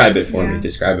there. Describe it for Yeah. me.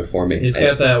 Describe it for me. It's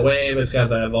got that wave, it's got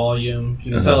that volume.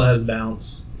 You can tell it has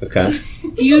bounce. Okay.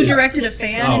 If you directed a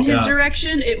fan Oh, in his God.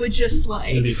 direction, it would just It'd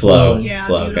like be Flow. Yeah,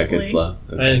 Flow. Got good beautifully. flow.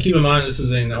 Okay. And keep in mind, this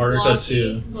is in Antarctica Glossy,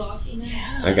 too.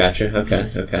 glossiness. I gotcha.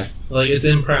 Okay. Like, it's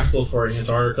impractical for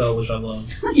Antarctica, which I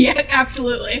love. yeah,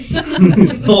 absolutely.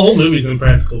 The whole movie's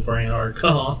impractical for Antarctica,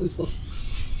 honestly.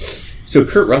 So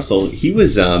Kurt Russell, he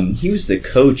was the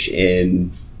coach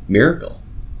in Miracle,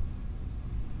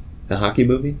 the hockey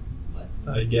movie.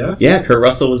 I guess. Yeah, Kurt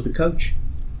Russell was the coach.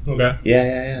 Okay.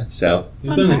 Yeah. So He's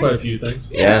Fun been in fact. quite a few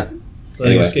things. yeah. Like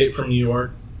Anyway. Escape from New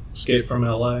York, Escape from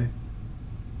LA.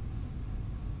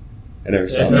 I never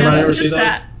saw Everybody that. ever see just those?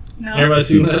 that. No. Everybody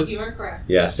seen those? You are correct.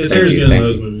 Yes. His Thank hair's you. good in Thank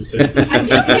those you. movies too. I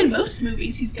feel like in most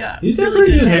movies he's got He's got really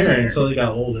pretty good hair hair. until he got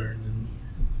older. And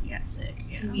He got sick.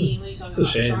 Yeah. I mean, what are you talking It's a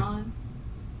about? shame.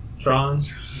 Tron?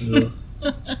 then Tron.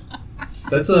 Ugh.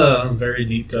 That's a very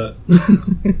deep cut.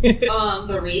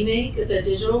 The remake, the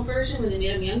digital version, when they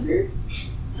made him younger.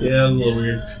 Yeah, it was a little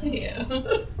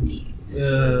weird.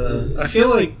 Yeah. I feel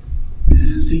like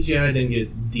CGI didn't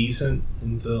get decent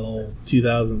until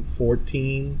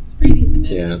 2014. Pretty decent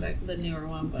movie, Yeah. like the newer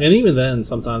one. But And even then,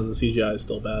 sometimes the CGI is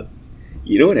still bad.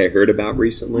 You know what I heard about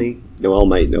recently? Noelle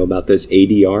might know about this.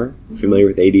 ADR. Familiar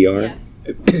with ADR?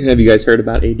 Yeah. Have you guys heard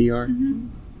about ADR?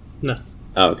 No.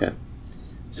 Oh, okay.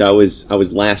 So I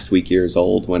was last week years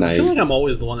old when I feel I like I'm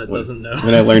always the one that doesn't know.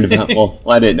 when I learned about. Well,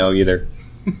 I didn't know either.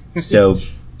 So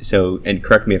and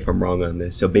correct me if I'm wrong on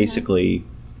this. So basically,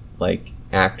 like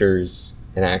actors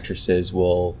and actresses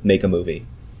will make a movie,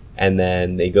 and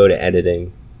then they go to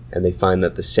editing, and they find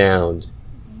that the sound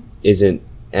isn't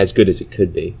as good as it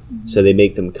could be. So they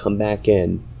make them come back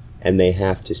in, and they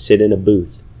have to sit in a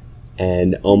booth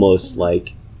and almost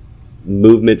like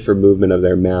movement for movement of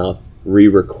their mouth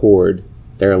re-record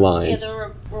their Yeah, lines.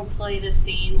 they'll play the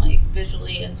scene like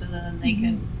visually, and so then they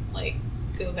can like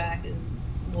go back and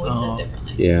voice Oh. it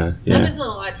differently. Yeah, That yeah. happens in a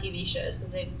lot of TV shows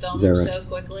because they film Is that them right? so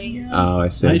quickly. Yeah. Oh, I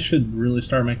see. I should really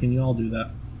start making you all do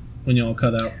that when you all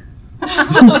cut out.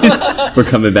 We're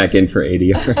coming back in for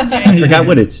ADR. I forgot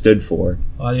what it stood for.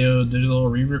 Audio digital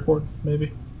re-record,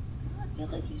 maybe. I feel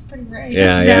like he's pretty right.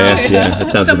 Yeah, that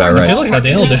sounds about I feel right. like I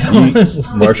nailed it.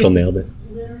 honestly. Marshall nailed it.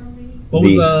 What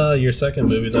was your second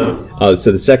movie though? Oh,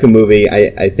 so the second movie,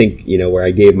 I think, you know, where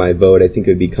I gave my vote, I think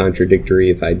it would be contradictory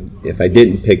if I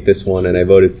didn't pick this one and I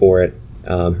voted for it.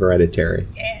 Hereditary.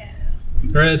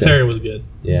 Hereditary was good.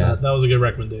 Yeah. That was a good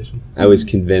recommendation. I was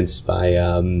convinced by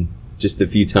just the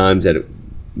few times that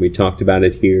we talked about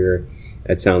it here.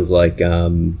 It sounds like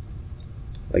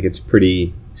it's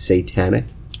pretty satanic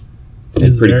and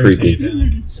It's pretty very creepy.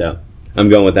 satanic. So I'm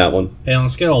going with that one. Hey, on a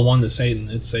scale of 1 to Satan,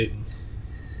 it's Satan.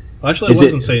 Well, actually, it Is it-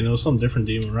 wasn't Satan. It was some different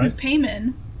demon, It right? was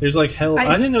Payman. There's like hell. I-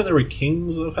 I didn't know there were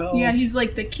kings of hell. Yeah, he's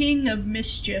like the king of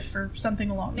mischief or something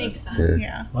along Makes those. sense.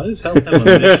 Yeah. Why does hell have a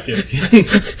mischief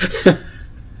king?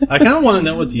 I kind of want to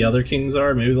know what the other kings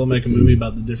are. Maybe they'll make a movie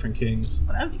about the different kings.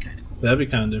 Well, that would be kind of cool. That'd be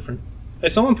kind of different. Hey,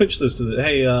 someone pitched this to the.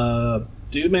 Hey,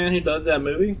 dude, man, who did that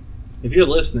movie? If you're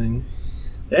listening,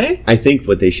 hey, I think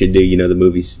what they should do, you know, the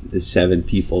movie's The 7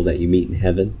 People That You Meet in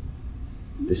Heaven,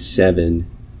 The 7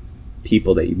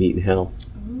 People That You Meet in Hell.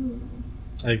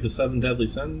 like the 7 deadly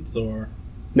sins, or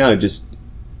No, just,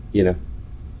 you know,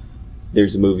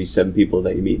 there's a movie, 7 People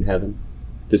That You Meet in Heaven.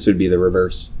 This would be the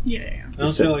reverse. Yeah, yeah. I don't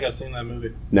feel like I've seen that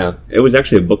movie. No, it was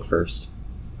actually a book first,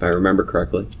 if I remember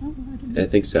correctly. Oh, I didn't I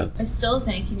think so. I still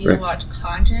think you need Right. to watch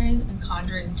Conjuring and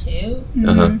Conjuring 2,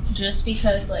 Uh-huh. just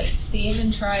because like they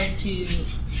even tried to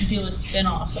do a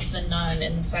spin-off of The Nun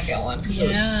in the second one because it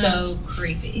was Yeah. so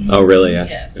creepy. Oh, really? Yeah.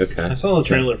 Yes. Okay. I saw the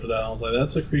trailer for that. I was like,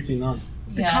 that's a creepy nun.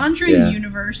 The Yes. Conjuring Yeah.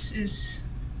 universe is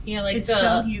Yeah, like It's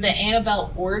so the huge.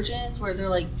 Annabelle Origins where they're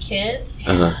like kids.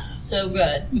 Uh-huh. So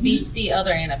good. It beats the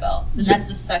other Annabelle. So So- that's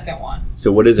the second one.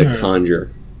 So what is a Alright.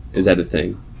 conjure? Is that a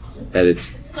thing? That it's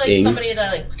It's like ing? somebody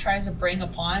that like tries to bring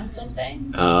upon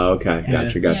something. Oh, okay.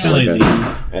 Gotcha, Yeah. gotcha. Yeah. Like a Okay.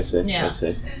 demon. I see. Yeah. I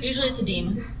see. Usually it's a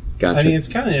demon. Gotcha. I mean, it's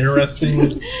kind of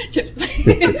interesting.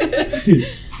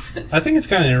 I think it's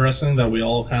kind of interesting that we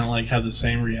all kind of like have the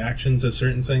same reaction to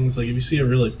certain things. Like if you see a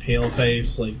really pale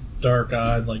face, like dark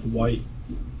eyed, like white,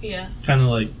 Yeah. kind of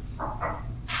like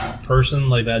person,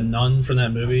 like that nun from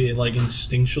that movie, it like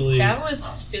instinctually. That was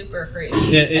super creepy.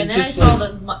 Yeah, it's and then just I saw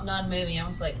like- the Nun movie. I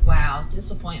was like, wow,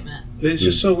 disappointment. It's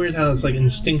just so weird how it's like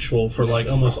instinctual for like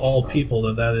almost all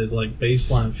people that is like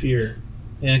baseline fear,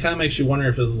 and it kind of makes you wonder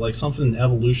if it was like something in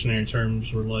evolutionary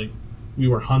terms, where like we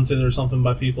were hunted or something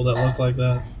by people that looked like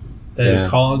that Yeah. has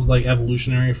caused like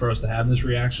evolutionary for us to have this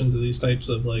reaction to these types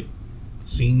of like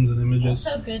scenes and images.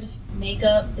 Also good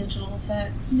makeup, digital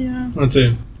effects. yeah. That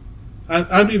too.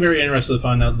 I'd be very interested to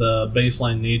find out the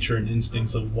baseline nature and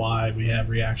instincts of why we have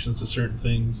reactions to certain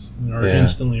things and are Yeah.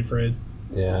 instantly afraid.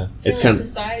 Yeah. I feel It's like kind of.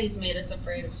 society's made us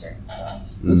afraid of certain stuff.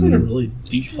 That's like a really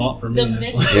deep thought for me. The actually.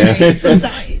 mysteries. Yeah.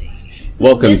 Society.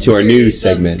 Welcome to our news Mysteries of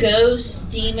segment. Ghosts,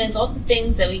 demons, all the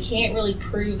things that we can't really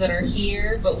prove that are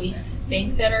here, but we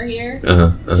think that are here.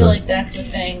 Uh-huh. I feel Uh-huh. like that's a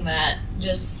thing that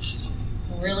just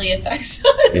really affects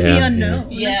us. Yeah. The unknown.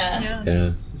 Yeah.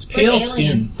 Yeah. It's It's like pale skin.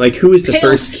 aliens. Like, who was the Pale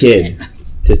first skin. kid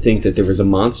to think that there was a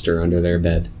monster under their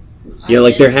bed? I You know,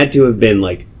 like did. there had to have been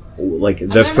like I the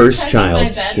remember first checking my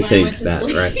child bed to when I think went to that,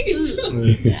 sleep.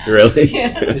 right? Really?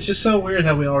 Yeah. It's just so weird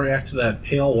how we all react to that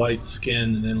pale white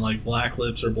skin and then like black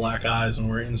lips or black eyes, and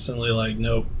we're instantly like,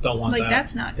 nope, don't want Like that.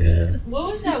 that's not Yeah. What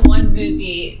was that one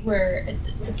movie where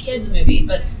it's a kids movie,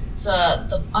 but it's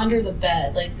the under the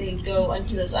bed, like they go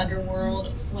into this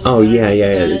underworld. When Oh they're yeah, under yeah,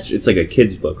 the yeah. bed? It's like a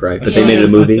kids book, right? I But feel they made like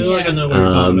a movie. I feel like I know what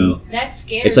you're talking about. That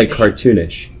scared It's like me.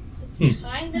 cartoonish. It's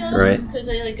kind of Right. because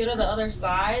they like go to the other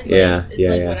side. Like, Yeah, it's yeah,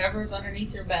 like yeah. whatever's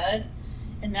underneath your bed,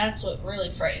 and that's what really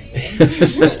frightened me.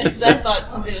 Because I thought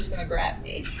somebody was going to grab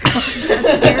me.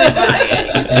 terrifying.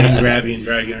 And then grab you and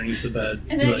drag you underneath the bed.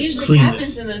 And You're that like, usually "Clean happens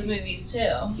this." in those movies too.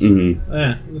 Mm-hmm.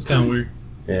 Yeah, it's kind of weird.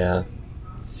 Yeah.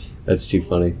 That's too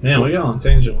funny. Man, we got on a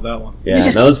tangent with that one.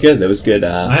 Yeah, that was good. That was good.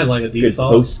 I had like a deep Good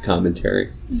thought. post commentary.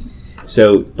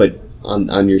 So, but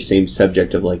on your same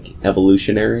subject of like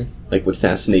evolutionary, like what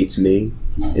fascinates me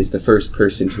is the first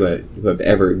person to have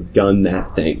ever done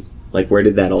that thing. Like, where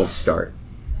did that all start?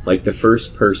 Like the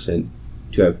first person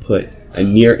to have put a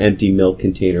near empty milk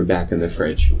container back in the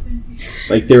fridge.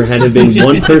 Like there had to have been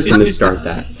one person to start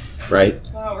that, right?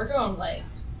 Wow, we're going like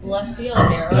left field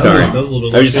here. Right? Sorry, That was a little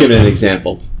bit I was just giving an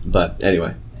example. But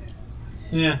anyway,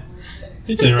 Yeah,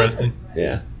 it's interesting.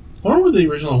 yeah. I wonder what the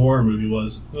original horror movie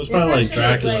was. It was There's probably like actually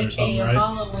Dracula like or something, a right?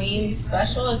 Halloween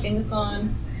special. I think it's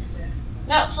on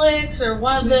Netflix or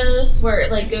one of those where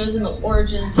it like goes in the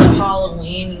origins of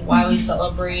Halloween and why we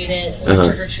celebrate it, when Uh-huh.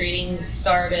 trick or treating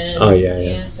started. Oh, yeah.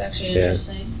 It's actually Yeah.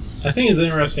 interesting. I think it's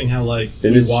interesting how like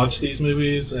It we is- watch these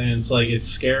movies and it's like it's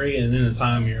scary and then at the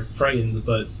time you're frightened,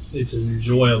 but it's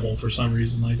enjoyable for some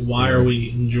reason. Like, why are we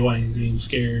enjoying being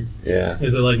scared? Yeah.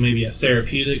 Is it like maybe a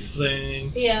therapeutic thing?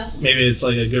 Yeah. Maybe it's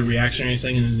like a good reactionary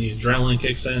thing, and then the adrenaline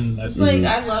kicks in. That's It's like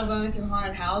I love going through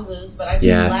haunted houses, but I just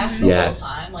Yes, laugh the yes.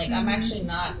 whole time. Like I'm actually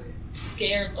not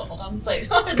scared the whole time. I'm just like,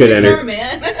 It's good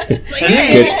man. Like, And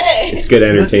hey, Hey. It's good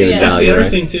entertainment Yeah. That's the value, other right?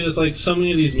 thing too. Is like so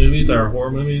many of these movies are horror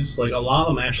movies. Like a lot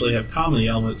of them actually have comedy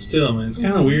elements to them, and it's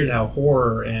kind of weird how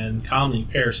horror and comedy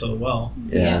pair so well.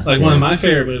 Yeah. Like one of my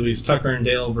favorite movies, Tucker and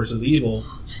Dale versus Evil,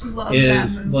 love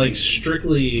is that movie. like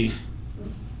strictly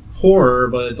horror,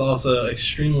 but it's also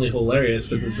extremely hilarious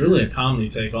because it's really a comedy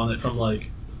take on it from like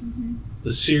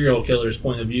the serial killer's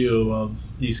point of view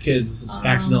of these kids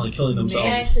accidentally killing May I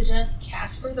themselves. suggest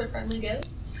Casper the Friendly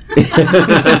Ghost?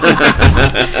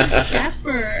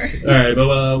 Casper. All right,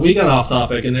 but we got off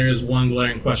topic, and there is one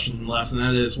glaring question left, and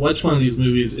that is, which one of these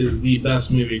movies is the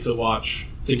best movie to watch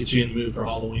to get you in the mood for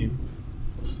Halloween?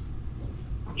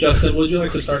 Justin, would you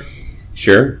like to start?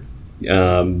 Sure.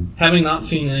 Having not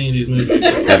seen any of these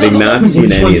movies, Having not seen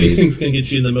which any one of do you these. think is going to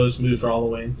get you in the most mood for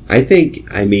Halloween? I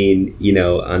think, I mean, you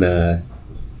know, on a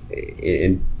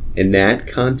in that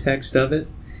context of it,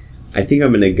 I think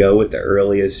I'm going to go with the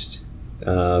earliest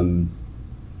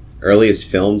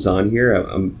films on here.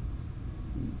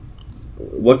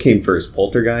 What came first,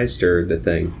 Poltergeist or The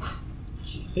Thing?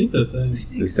 I think the thing.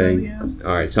 The Thing.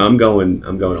 All right, so I'm going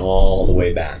all the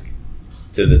way back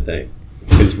to The Thing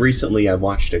because recently I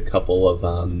watched a couple of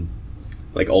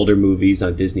like older movies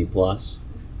on Disney Plus,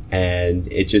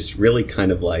 and it just really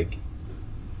kind of like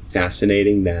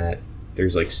fascinating that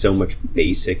there's like so much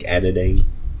basic editing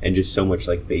and just so much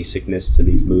like basicness to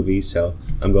these movies. So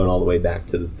I'm going all the way back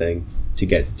to The Thing to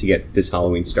get this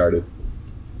Halloween started.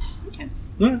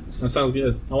 Yeah, that sounds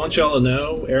good. I want y'all to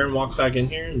know Erin walked back in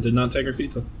here and did not take her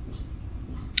pizza.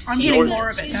 I'm She's getting not- more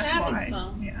of it. she's That's having why.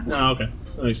 some. Yeah. Oh, okay.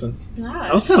 That makes sense. Gosh,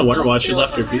 I was kind of wondering don't why she steal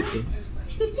left her from pizza.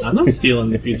 I'm not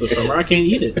stealing the pizza from her. I can't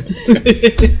eat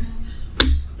it.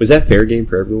 Was that fair game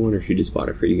for everyone, or she just bought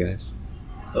it for you guys?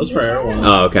 Those for everyone.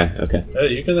 Oh, okay.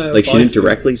 Hey, you could have Like she didn't sliced it.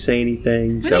 directly say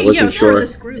anything, so I Yeah, wasn't it's part of sure.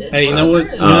 this group. Hey, you know what?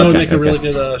 You Oh, know what would okay, make a really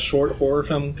okay. good short horror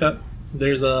film cut?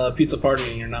 There's a pizza party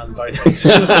and you're not invited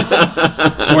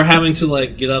to. Or having to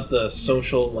like get up the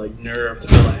social like nerve to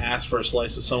be able to ask for a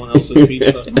slice of someone else's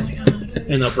pizza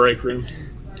in the break room.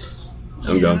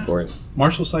 I'm going for it.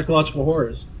 Marshall Psychological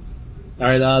Horrors. All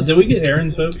right, did we get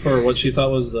Erin's vote for what she thought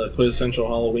was the quintessential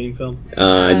Halloween film?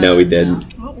 No, we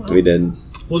didn't. Oh, well. We didn't.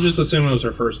 We'll just assume it was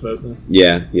her first vote then,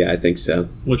 Yeah, I think so.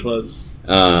 which was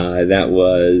That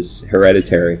was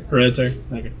Hereditary. Hereditary.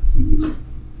 Okay. Would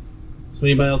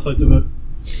anybody else like to vote?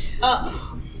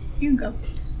 You can go.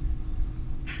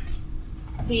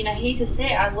 I mean, I hate to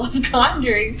say it, I love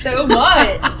Conjuring so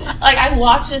much. Like, I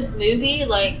watch this movie,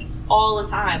 like, all the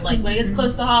time. Like, when it gets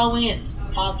close to Halloween, it's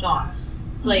popped on.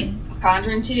 It's like,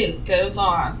 Conjuring 2 goes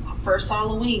on. First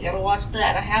Halloween, gotta watch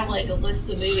that. I have, like, a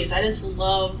list of movies. I just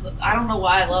love, I don't know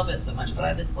why I love it so much, but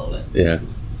I just love it. Yeah.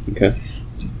 Okay.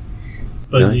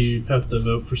 But Nice. you have to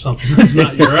vote for something that's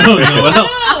not your own. Noel.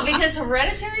 No, because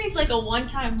Hereditary is, like, a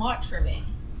one-time watch for me.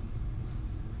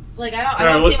 Like, I All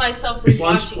right, don't what- see myself Why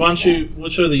rewatching don't it you?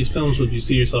 Which of these films would you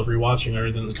see yourself rewatching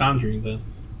other than The Conjuring? Then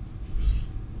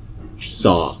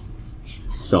Saw.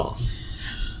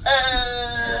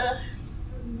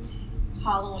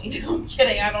 Halloween. I'm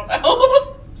kidding, I don't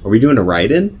know. Are we doing a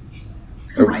write-in?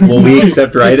 Or will we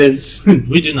accept write-ins?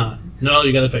 we do not. No,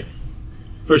 you got to pick.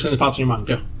 First thing that pops in your mind.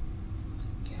 Go.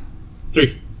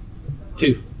 3,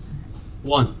 2,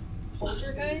 1.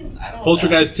 Poltergeist? I don't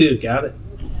Poltergeist 2. Got it.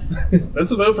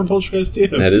 That's a vote for Poltergeist 2.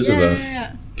 That is a vote.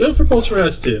 Yeah. Go for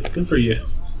Poltergeist 2. Good for you.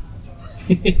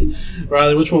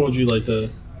 Riley, which one would you like to?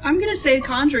 I'm gonna say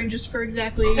Conjuring just for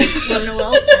exactly what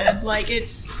Noel said. Like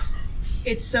it's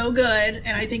so good,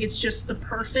 and I think it's just the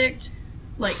perfect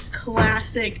like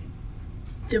classic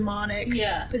demonic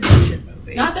Yeah. possession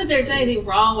movie. Not that there's anything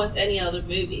wrong with any other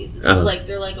movies. It's just like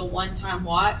they're like a one-time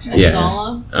watch. I Yeah.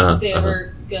 saw them. They Uh-huh.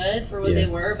 were good for what Yeah. they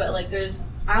were, but like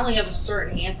I only have a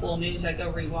certain handful of movies I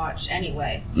go rewatch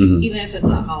anyway, Mhm. even if it's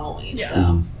not Halloween. Yeah.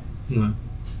 So No.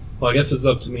 Well, I guess it's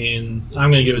up to me, and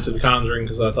I'm going to give it to The Conjuring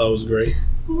because I thought it was great.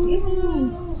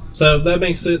 So that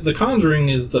makes it The Conjuring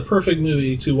is the perfect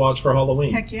movie to watch for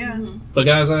Halloween. Heck yeah. But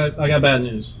guys, I got bad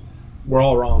news. We're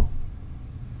all wrong.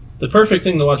 The perfect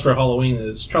thing to watch for Halloween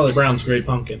is Charlie Brown's Great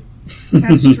Pumpkin.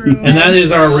 That's true. And that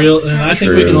is our real, and I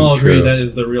think we can all agree True. that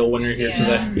is the real winner here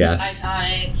today. Yes.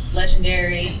 Iconic,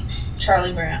 legendary,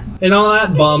 Charlie Brown. And on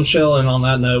that bombshell and on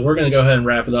that note, we're going to go ahead and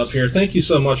wrap it up here. Thank you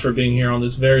so much for being here on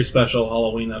this very special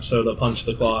Halloween episode of Punch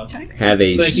the Clock. Have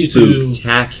a Thank you to-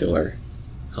 spectacular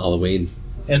Halloween.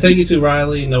 And thank you to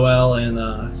Riley, Noelle, and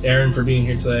Aaron for being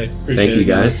here today. Appreciate Thank you it.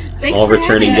 guys. Thanks All for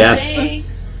returning having guests.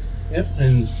 Thanks. Yep,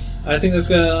 and I think that's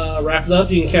gonna wrap it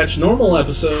up. You can catch normal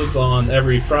episodes on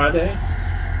every Friday.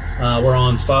 We're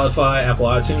on Spotify, Apple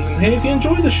iTunes, and hey, if you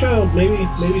enjoy the show,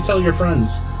 maybe tell your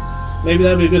friends. Maybe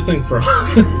that'd be a good thing for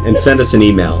And send us an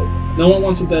email. No one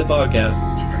wants a dead podcast.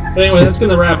 But anyway, that's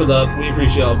gonna wrap it up. We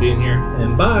appreciate y'all being here,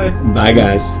 and bye. Bye,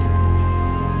 guys.